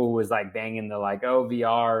the people who was like banging the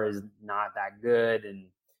VR is not that good. And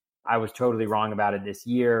I was totally wrong about it this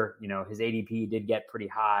year. His ADP did get pretty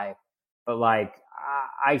high, but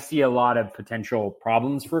I see a lot of potential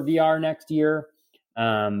problems for VR next year. So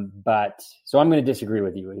I'm going to disagree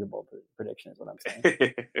with you with your bold prediction is what I'm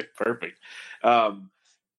saying. Perfect.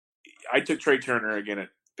 I took Trey Turner again at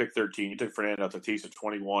pick 13. You took Fernando Tatis at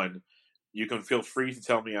 21. You can feel free to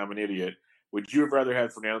tell me I'm an idiot. Would you have rather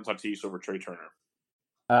had Fernando Tatis over Trey Turner?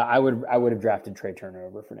 I would have drafted Trey Turner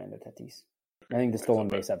over Fernando Tatis. I think the stolen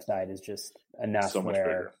base upside is just enough. So much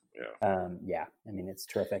bigger. Yeah. It's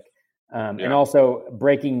terrific. And also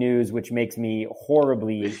breaking news, which makes me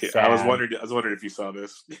horribly sad. I was wondering if you saw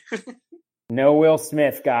this. No Will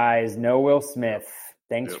Smith, guys. No Will Smith.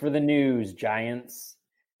 Thanks for the news, Giants.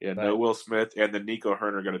 Yeah, no Will Smith, and then Nico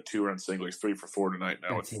Herner got a 2-run single. He's 3 for 4 tonight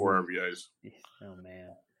now with 4 RBIs. Oh man,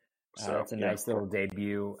 that's a nice little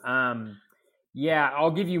debut.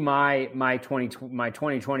 I'll give you my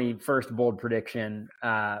 2020 first bold prediction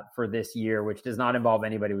for this year, which does not involve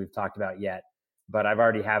anybody we've talked about yet, but I've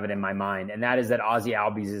already have it in my mind, and that is that Ozzie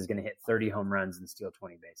Albies is going to hit 30 home runs and steal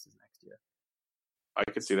 20 bases next year. I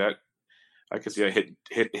could see that. I could see that hit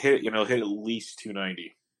at least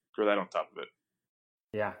 290. Throw that on top of it.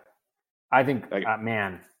 Yeah, I think,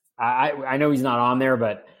 man, I know he's not on there,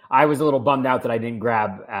 but I was a little bummed out that I didn't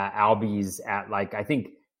grab Albies at I think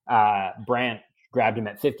Brandt grabbed him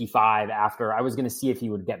at 55 after. I was going to see if he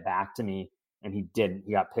would get back to me, and he didn't.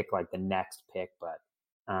 He got picked the next pick, but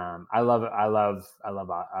I love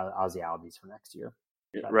Ozzie Albies for next year.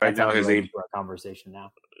 Right now, his ADP conversation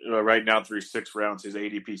now. Right now, through 6 rounds, his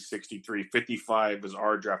ADP 63. 55 is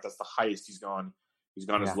our draft. That's the highest he's gone. He's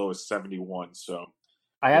gone as low as 71. So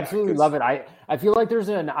I absolutely love it. I feel like there's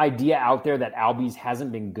an idea out there that Albies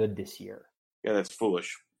hasn't been good this year. Yeah, that's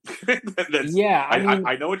foolish.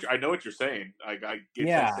 I know what you're saying. I get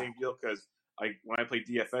that same deal because when I play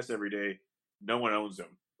DFS every day, no one owns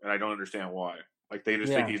him, and I don't understand why. They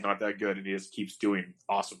just think he's not that good, and he just keeps doing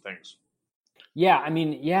awesome things. He got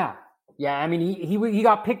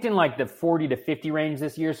picked in the 40 to 50 range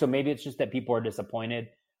this year, so maybe it's just that people are disappointed.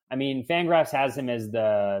 Fangraphs has him as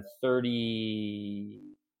the 36th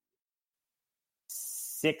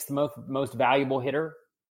most valuable hitter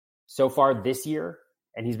so far this year.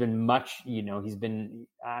 And he's been I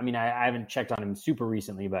haven't checked on him super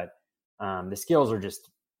recently, but the skills are just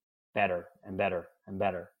better and better and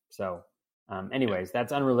better. So anyways,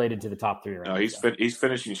 that's unrelated to the top 3 rounds. No, he's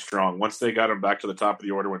finishing strong. Once they got him back to the top of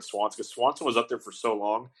the order when Swanson was up there for so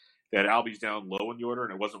long, they had Albies down low in the order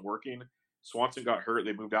and it wasn't working. Swanson got hurt.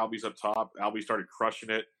 They moved Albies up top. Albies started crushing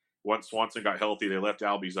it. Once Swanson got healthy, they left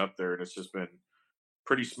Albies up there, and it's just been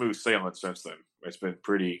pretty smooth sailing since then. It's been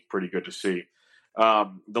pretty good to see.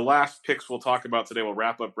 The last picks we'll talk about today, we'll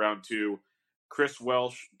wrap up round 2. Chris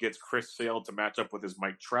Welsh gets Chris Sale to match up with his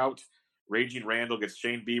Mike Trout. Raging Randall gets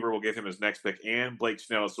Shane Bieber. We'll give him his next pick, and Blake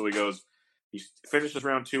Snell. So he finishes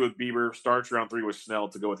round 2 with Bieber, starts round 3 with Snell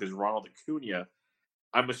to go with his Ronald Acuna.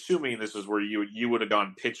 I'm assuming this is where you would have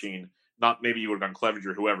gone pitching. Not maybe you would have gone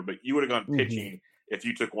Clevenger or whoever, but you would have gone pitching if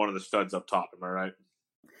you took one of the studs up top. Am I right?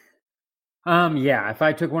 If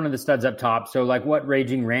I took one of the studs up top. So what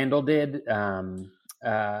Raging Randall did,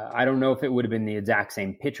 I don't know if it would have been the exact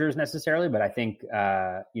same pitchers necessarily, but I think,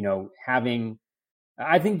 the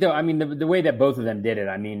way that both of them did it,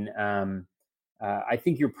 I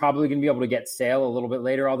think you're probably going to be able to get Sale a little bit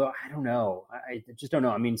later, although I don't know. I just don't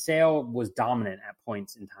know. Sale was dominant at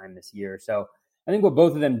points in time this year. So I think what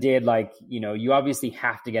both of them did, like, you obviously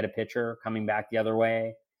have to get a pitcher coming back the other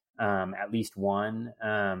way, at least one.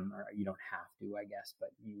 Or you don't have to, I guess, but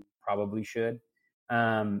you probably should.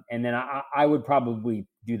 And then I would probably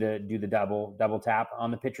do the double tap on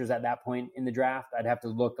the pitchers at that point in the draft. I'd have to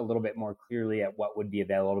look a little bit more clearly at what would be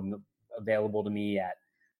available to me at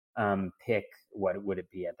pick. What would it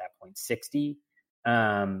be at that point? 60. So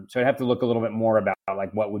I'd have to look a little bit more about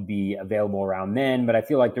like what would be available around then. But I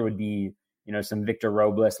feel like there would be, some Victor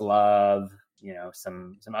Robles love,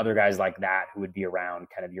 some other guys like that who would be around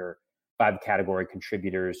kind of your 5 category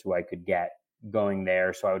contributors who I could get going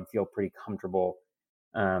there. So I would feel pretty comfortable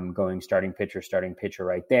going starting pitcher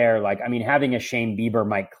right there. Like, I mean, having a Shane Bieber,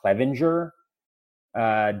 Mike Clevenger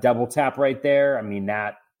double tap right there. I mean,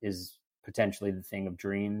 that is potentially the thing of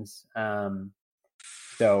dreams.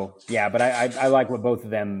 So yeah, but I like what both of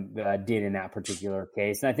them did in that particular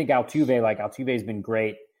case. And I think Altuve's been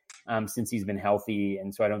great since he's been healthy.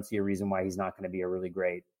 And so I don't see a reason why he's not going to be a really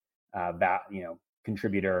great,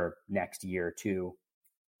 contributor next year too.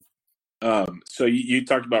 So you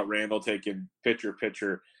talked about Randall taking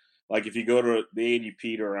pitcher. Like if you go to the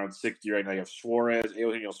ADP to around 60 right now, you have Suarez,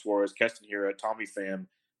 Eugenio Suarez, Keston Hiura, Tommy Pham,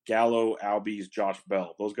 Gallo, Albies, Josh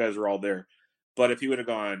Bell. Those guys are all there. But if he would have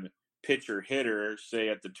gone pitcher hitter, say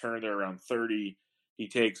at the turn there around 30, he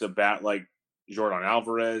takes a bat like Jordan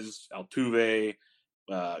Alvarez, Altuve,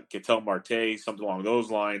 Ketel Marte, something along those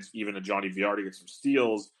lines, even a Johnny Villar to get some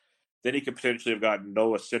steals. Then he could potentially have gotten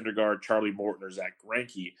Noah Syndergaard, Charlie Morton, or Zach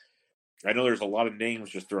Greinke. I know there's a lot of names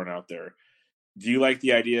just thrown out there. Do you like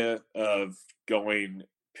the idea of going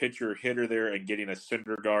pitcher hitter there and getting a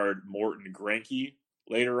Syndergaard, Morton, Greinke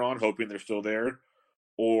later on, hoping they're still there?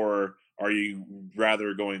 Or are you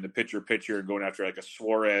rather going the pitcher and going after like a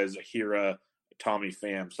Suarez, a Hira, a Tommy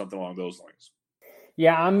Pham, something along those lines?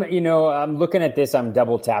 Yeah, I'm looking at this. I'm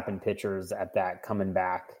double tapping pitchers at that coming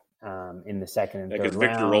back in the second and third round. Because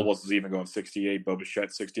Victor Robles is even going 68, Bo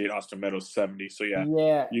Bichette 68, Austin Meadows 70. So you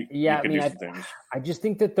can do some things. I just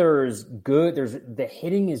think that the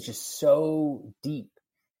hitting is just so deep,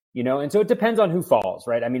 and so it depends on who falls,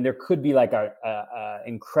 right? I mean, there could be like a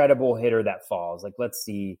incredible hitter that falls. Like, let's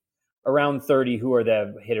see, around 30, who are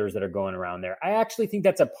the hitters that are going around there? I actually think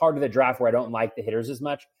that's a part of the draft where I don't like the hitters as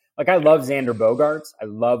much. Like, I love Xander Bogaerts. I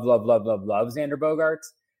love Xander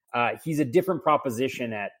Bogaerts. He's a different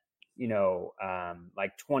proposition at,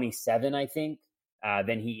 like 27, I think,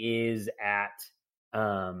 than he is at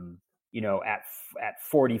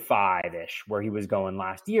 45-ish, where he was going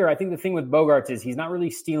last year. I think the thing with Bogaerts is he's not really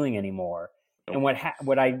stealing anymore. And what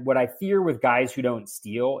I fear with guys who don't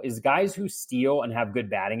steal is guys who steal and have good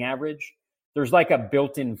batting average. There's like a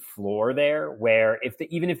built-in floor there where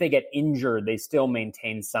even if they get injured, they still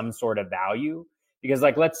maintain some sort of value. Because,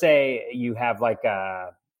 like, let's say you have like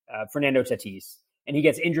Fernando Tatis, and he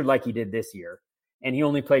gets injured like he did this year, and he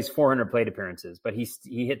only plays 400 plate appearances, but he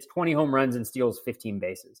hits 20 home runs and steals 15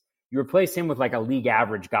 bases. You replace him with like a league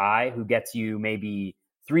average guy who gets you maybe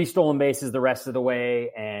 3 stolen bases the rest of the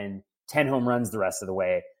way and 10 home runs the rest of the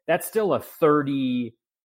way. That's still a 30-18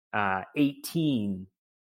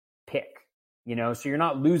 pick. So you're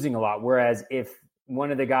not losing a lot. Whereas if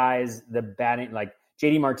one of the guys, the batting, like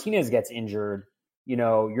JD Martinez gets injured,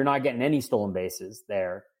 you're not getting any stolen bases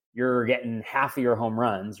there. You're getting half of your home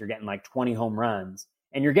runs. You're getting like 20 home runs,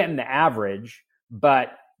 and you're getting the average,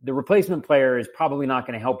 but the replacement player is probably not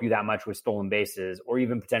going to help you that much with stolen bases or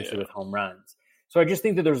even potentially with home runs. So I just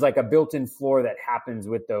think that there's like a built-in floor that happens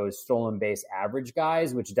with those stolen base average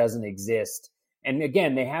guys, which doesn't exist. And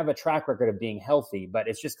again, they have a track record of being healthy, but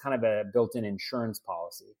it's just kind of a built-in insurance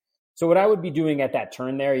policy. So what I would be doing at that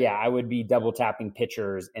turn there, I would be double tapping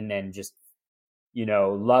pitchers and then just,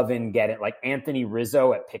 love and get it. Like Anthony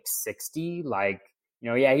Rizzo at pick 60, like,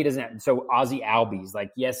 he doesn't have, so Ozzie Albies,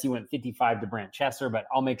 like, yes, he went 55 to Brant Chesser, but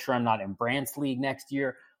I'll make sure I'm not in Brant's league next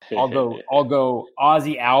year. I'll go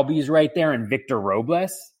Ozzie Albies right there and Victor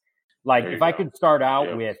Robles. Like, if I could start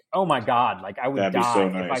out with, oh my God, like I would die so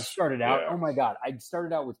nice. If I started out. Oh my God, I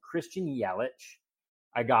started out with Christian Yelich.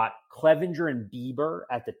 I got Clevenger and Bieber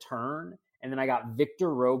at the turn, and then I got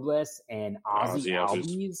Victor Robles and Ozzie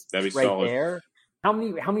Albies right solid. There. How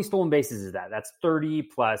many stolen bases is that? That's 30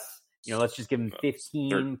 plus. Let's just give him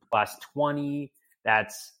 15 plus 20.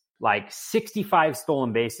 That's like 65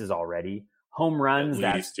 stolen bases already. Home runs,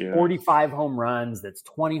 that's 45 home runs. That's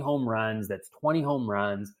 20 home runs. That's 20 home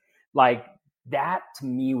runs. Like, that to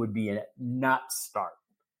me would be a nuts start.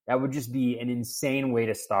 That would just be an insane way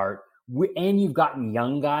to start. And you've gotten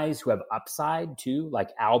young guys who have upside too, like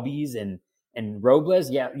Albies and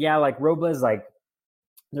Robles. Yeah, like Robles, like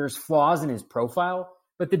there's flaws in his profile,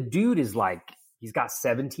 but the dude is like he's got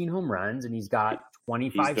 17 home runs and he's got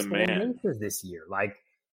 25 stolen bases this year. Like,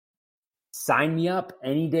 sign me up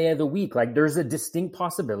any day of the week. Like, there's a distinct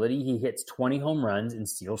possibility he hits 20 home runs and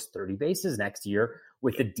steals 30 bases next year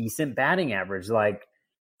with a decent batting average. Like,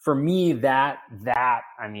 for me, I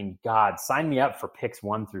mean, God, sign me up for picks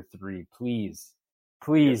 1 through 3, please.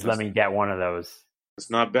 Please let me get one of those. It's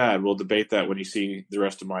not bad. We'll debate that when you see the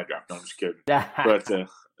rest of my draft. No, I'm just kidding.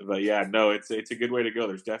 But yeah, no, it's a good way to go.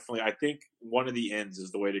 There's definitely, I think one of the ends is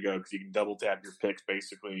the way to go because you can double tap your picks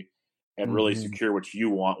basically and really secure what you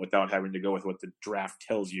want without having to go with what the draft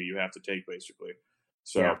tells you have to take basically.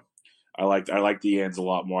 So I like the ends a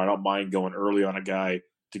lot more. I don't mind going early on a guy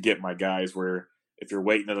to get my guys where if you're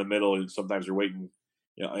waiting in the middle and sometimes you're waiting,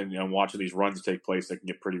 and watching these runs take place, that can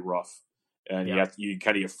get pretty rough. And you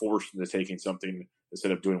kind of get forced into taking something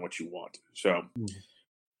instead of doing what you want. So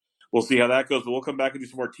we'll see how that goes. But we'll come back and do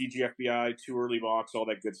some more TGFBI, too early box, all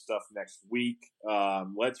that good stuff next week.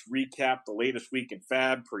 Let's recap the latest week in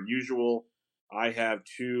Fab per usual. I have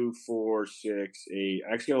 2, 4, 6, 8.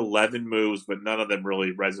 I actually got 11 moves, but none of them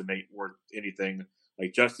really resonate worth anything.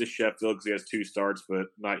 Like Justice Sheffield, because he has 2 starts, but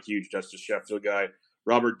not huge Justice Sheffield guy.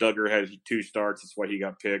 Robert Duggar had 2 starts. That's why he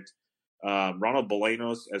got picked. Ronald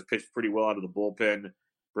Bolanos has pitched pretty well out of the bullpen.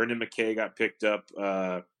 Brendan McKay got picked up,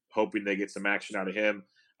 hoping they get some action out of him.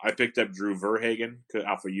 I picked up Drew Verhagen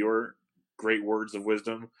off of your great words of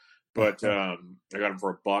wisdom, but I got him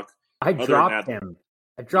for $1. I dropped him,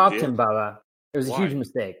 Bubba. It was a huge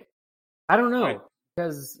mistake. I don't know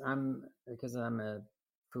because I'm a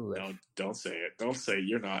foolish. No, don't say it. Don't say it.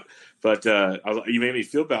 You're not. But you made me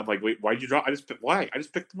feel bad. I'm like, wait, why did you drop? I just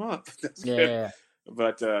picked him up. That's good. Yeah.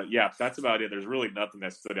 But that's about it. There's really nothing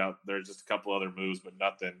that stood out. There's just a couple other moves, but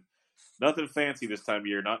nothing fancy this time of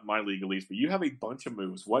year. Not in my league at least. But you have a bunch of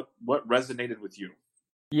moves. What resonated with you?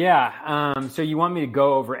 Yeah. So you want me to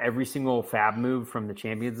go over every single Fab move from the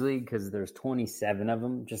Champions League because there's 27 of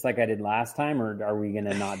them, just like I did last time, or are we going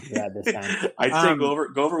to not do that this time? I'd say go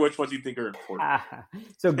over which ones you think are important.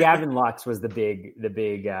 So Gavin Lux was the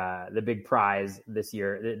big prize this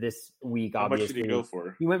year. This week, How obviously, much did he go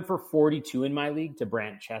for? He went for 42 in my league to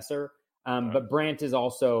Brant Chesser, but Brant is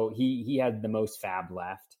also he had the most Fab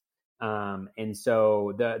left. And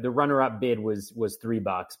so the runner-up bid was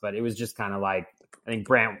 $3, but it was just kind of like, I think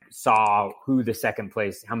Brant saw who the second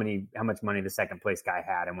place, how much money the second place guy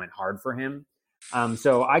had and went hard for him.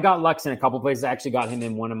 So I got Lux in a couple places. I actually got him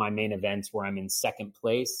in one of my main events where I'm in second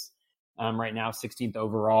place right now, 16th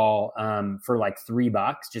overall, for like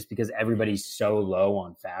 $3, just because everybody's so low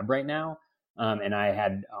on Fab right now. And I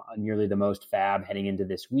had nearly the most Fab heading into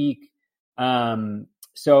this week.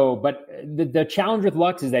 But the challenge with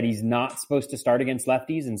Lux is that he's not supposed to start against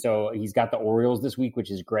lefties. And so he's got the Orioles this week,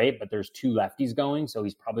 which is great, but there's 2 lefties going. So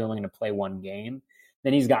he's probably only going to play 1 game.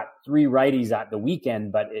 Then he's got 3 righties at the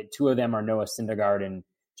weekend, but 2 of them are Noah Syndergaard and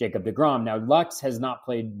Jacob deGrom. Now, Lux has not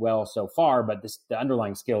played well so far, but the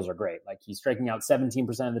underlying skills are great. Like, he's striking out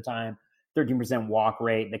 17% of the time, 13% walk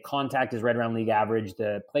rate. The contact is right around league average.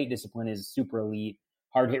 The plate discipline is super elite.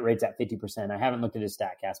 Hard hit rate's at 50%. I haven't looked at his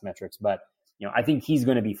StatCast metrics, but I think he's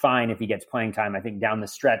going to be fine if he gets playing time. I think down the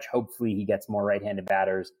stretch, hopefully he gets more right-handed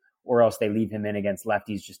batters, or else they leave him in against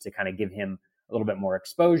lefties just to kind of give him a little bit more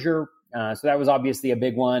exposure. So that was obviously a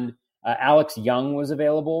big one. Alex Young was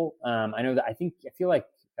available. I feel like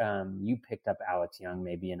you picked up Alex Young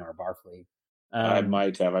maybe in our Barf League. I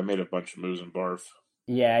might have. I made a bunch of moves in Barf.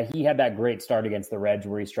 Yeah, he had that great start against the Reds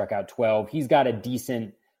where he struck out 12. He's got a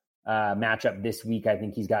decent matchup this week. I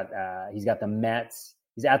think he's got the Mets.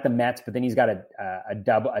 He's at the Mets, but then he's got a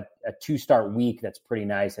 2-start week that's pretty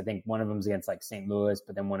nice. I think one of them is against like St. Louis,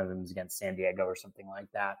 but then one of them is against San Diego or something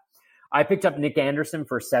like that. I picked up Nick Anderson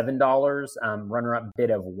for $7, runner-up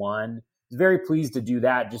bid of $1. I was very pleased to do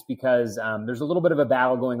that just because there's a little bit of a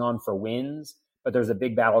battle going on for wins, but there's a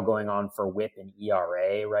big battle going on for WHIP and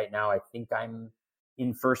ERA right now. I think I'm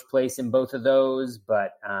in first place in both of those,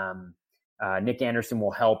 but Nick Anderson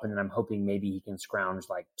will help, and then I'm hoping maybe he can scrounge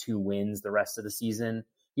like 2 wins the rest of the season.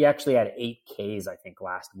 He actually had 8 Ks, I think,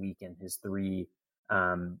 last week in his 3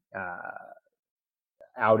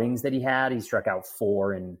 outings that he had. He struck out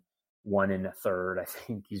 4 and 1 and a third. I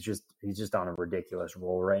think he's just on a ridiculous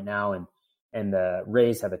roll right now, and the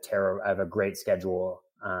Rays have a great schedule.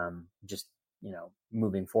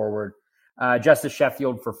 Moving forward. Justice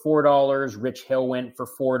Sheffield for $4. Rich Hill went for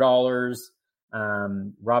 $4.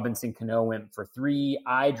 Robinson Cano went for $3.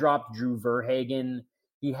 I dropped Drew Verhagen.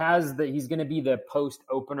 He's going to be the post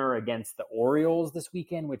opener against the Orioles this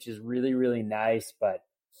weekend, which is really, really nice. But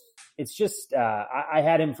it's just, I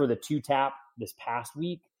had him for the 2-tap this past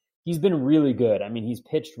week. He's been really good. I mean, he's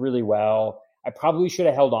pitched really well. I probably should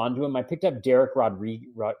have held on to him. I picked up Derek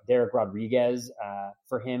Rodriguez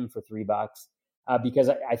for him for $3 because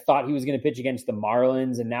I thought he was going to pitch against the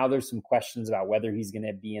Marlins, and now there's some questions about whether he's going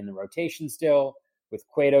to be in the rotation still with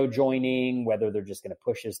Cueto joining, whether they're just going to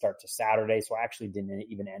push his start to Saturday. So I actually didn't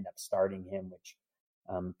even end up starting him, which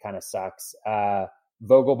kind of sucks.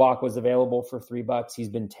 Vogelbach was available for $3. He's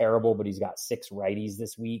been terrible, but he's got 6 righties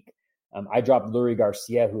this week. I dropped Lurie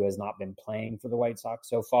Garcia, who has not been playing for the White Sox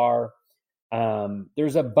so far.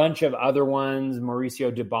 There's a bunch of other ones.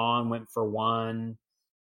 Mauricio Dubon went for 1.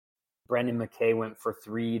 Brendan McKay went for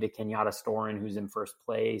 3 to Kenyatta Storin, who's in first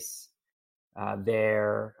place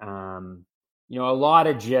there. A lot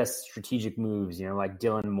of just strategic moves, like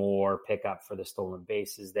Dylan Moore pickup for the stolen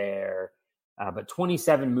bases there. But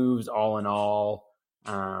 27 moves all in all.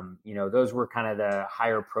 Those were kind of the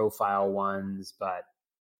higher profile ones, but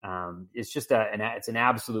it's just it's an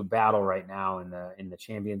absolute battle right now in the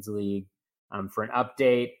Champions League. For an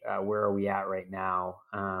update, where are we at right now?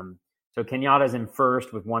 So Kenyatta's in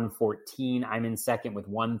first with 114. I'm in second with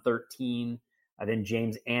 113. Then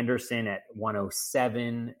James Anderson at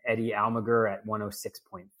 107. Eddie Almaguer at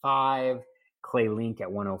 106.5. Clay Link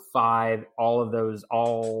at 105.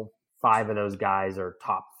 All 5 of those guys are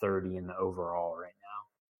top 30 in the overall right now.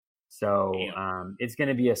 So it's going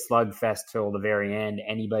to be a slugfest till the very end.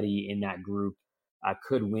 Anybody in that group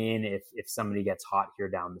could win if somebody gets hot here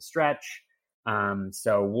down the stretch.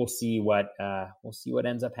 So we'll see what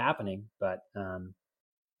ends up happening, but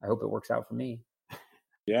I hope it works out for me.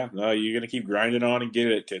 Yeah, no, you're going to keep grinding on and get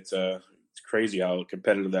it. It's crazy how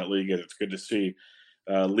competitive that league is. It's good to see.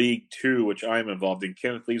 League 2, which I'm involved in,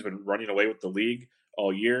 Kenneth Lee's been running away with the league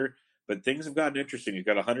all year, but things have gotten interesting. He's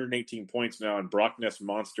got 118 points now, and Brock Ness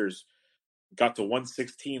Monsters got to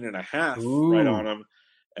 116 and a half right on him.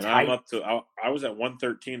 And tight. I'm up to I was at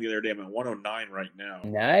 113 the other day. I'm at 109 right now.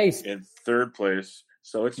 Nice. In third place.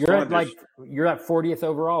 So it's you're fun. You're at 40th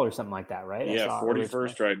overall or something like that, right? Yeah,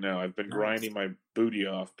 41st right now. I've been grinding my booty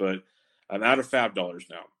off, but I'm out of fab dollars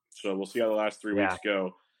now. So we'll see how the last 3 weeks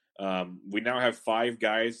go. We now have 5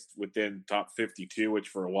 guys within top 52, which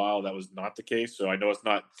for a while that was not the case. So I know it's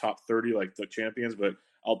not top 30 like the champions, but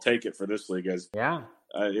I'll take it for this league as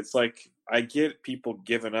it's like I get people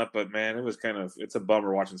giving up, but man, it's a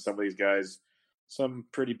bummer watching some of these guys, some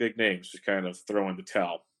pretty big names, just kind of throwing the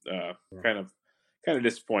towel. Kind of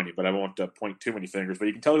disappointing, but I won't point too many fingers. But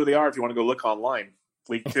you can tell who they are if you want to go look online.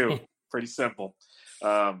 League 2, pretty simple.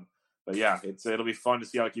 But yeah, it'll be fun to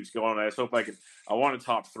see how it keeps going. I just hope I want to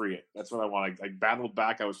top 3 it. That's what I want. I battled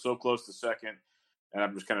back. I was so close to second, and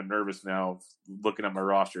I'm just kind of nervous now looking at my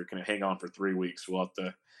roster. Can it hang on for 3 weeks? We'll have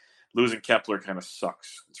to. Losing Kepler kind of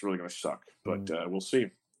sucks. It's really going to suck, but we'll see.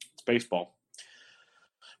 It's baseball.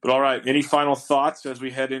 But all right, any final thoughts as we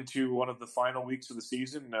head into one of the final weeks of the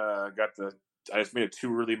season? I just made a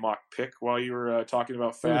too early mock pick while you were talking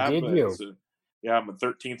about fab. Did you? I'm a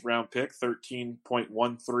 13th round pick,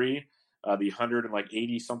 13.13, the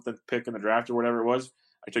 180 something pick in the draft or whatever it was.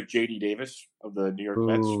 I took J.D. Davis of the New York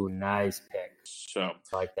Mets. Ooh, nice pick. So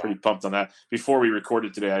pretty pumped on that. Before we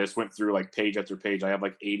recorded today, I just went through page after page. I have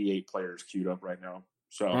 88 players queued up right now.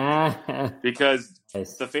 So because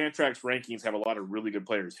the Fantrax rankings have a lot of really good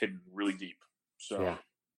players hidden really deep. So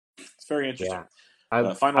it's very interesting.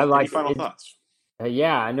 Yeah. Final thoughts?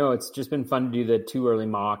 I know it's just been fun to do the too early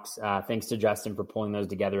mocks. Thanks to Justin for pulling those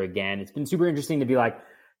together again. It's been super interesting to be like,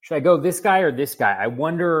 should I go this guy or this guy? I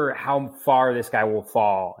wonder how far this guy will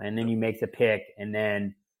fall. And then you make the pick, and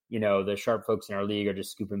then, the sharp folks in our league are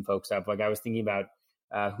just scooping folks up. Like I was thinking about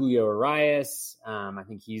Julio Arias. I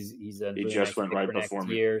think he's a really just nice went right for before next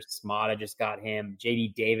me. Year. Smada just got him.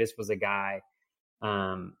 JD Davis was a guy,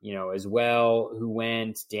 as well, who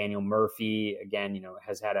went. Daniel Murphy, again,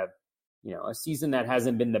 has had a season that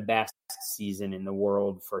hasn't been the best season in the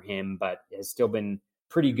world for him, but has still been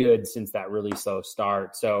pretty good since that really slow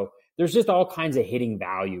start. So there's just all kinds of hitting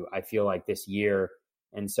value, I feel like, this year.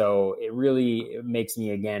 And so it makes me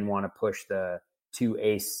again want to push the 2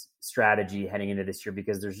 ace strategy heading into this year,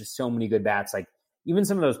 because there's just so many good bats. Like even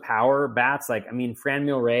some of those power bats,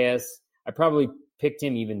 Franmil Reyes, I probably picked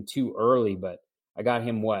him even too early, but I got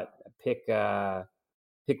him pick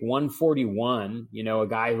 141, a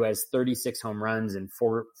guy who has 36 home runs and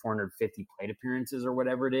 450 plate appearances or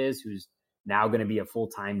whatever it is, who's now going to be a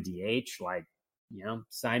full-time DH.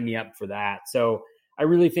 Sign me up for that. So I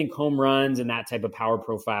really think home runs and that type of power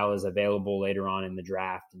profile is available later on in the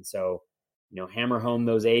draft. And so, hammer home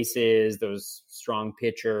those aces, those strong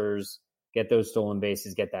pitchers, get those stolen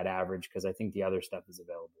bases, get that average, because I think the other stuff is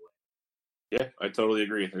available. Yeah, I totally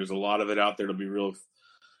agree. There's a lot of it out there. It'll be real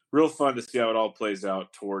fun to see how it all plays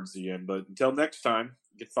out towards the end. But until next time,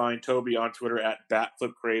 You can find Toby on Twitter at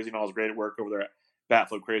BatFlipCrazy and all his great work over there at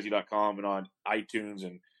BatFlipCrazy.com and on iTunes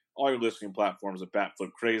and all your listening platforms at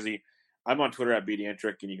BatFlipCrazy. I'm on Twitter at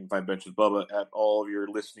BDentric, and you can find Bench with Bubba at all of your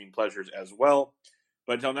listening pleasures as well.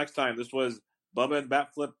 But until next time, this was Bubba and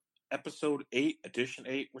Batflip Episode 8, Edition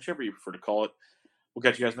 8, whichever you prefer to call it. We'll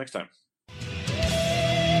catch you guys next time.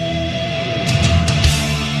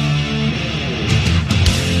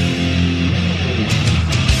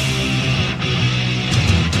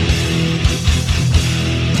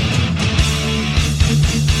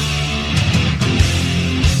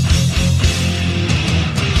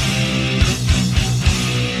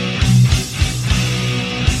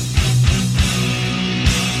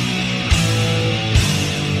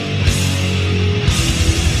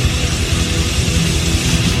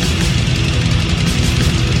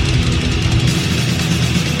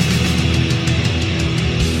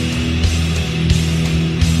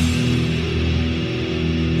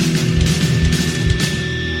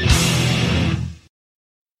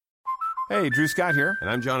 Hey, Drew Scott here, and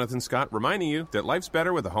I'm Jonathan Scott, reminding you that life's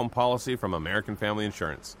better with a home policy from American Family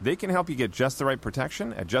Insurance. They can help you get just the right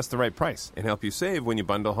protection at just the right price and help you save when you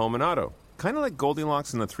bundle home and auto. Kind of like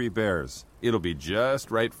Goldilocks and the Three Bears. It'll be just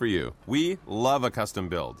right for you. We love a custom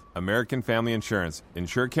build. American Family Insurance.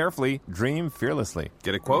 Insure carefully, dream fearlessly.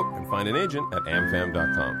 Get a quote and find an agent at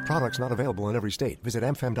amfam.com. Products not available in every state. Visit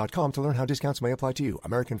amfam.com to learn how discounts may apply to you.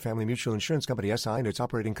 American Family Mutual Insurance Company, SI, and its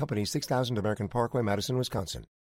operating company, 6000 American Parkway, Madison, Wisconsin.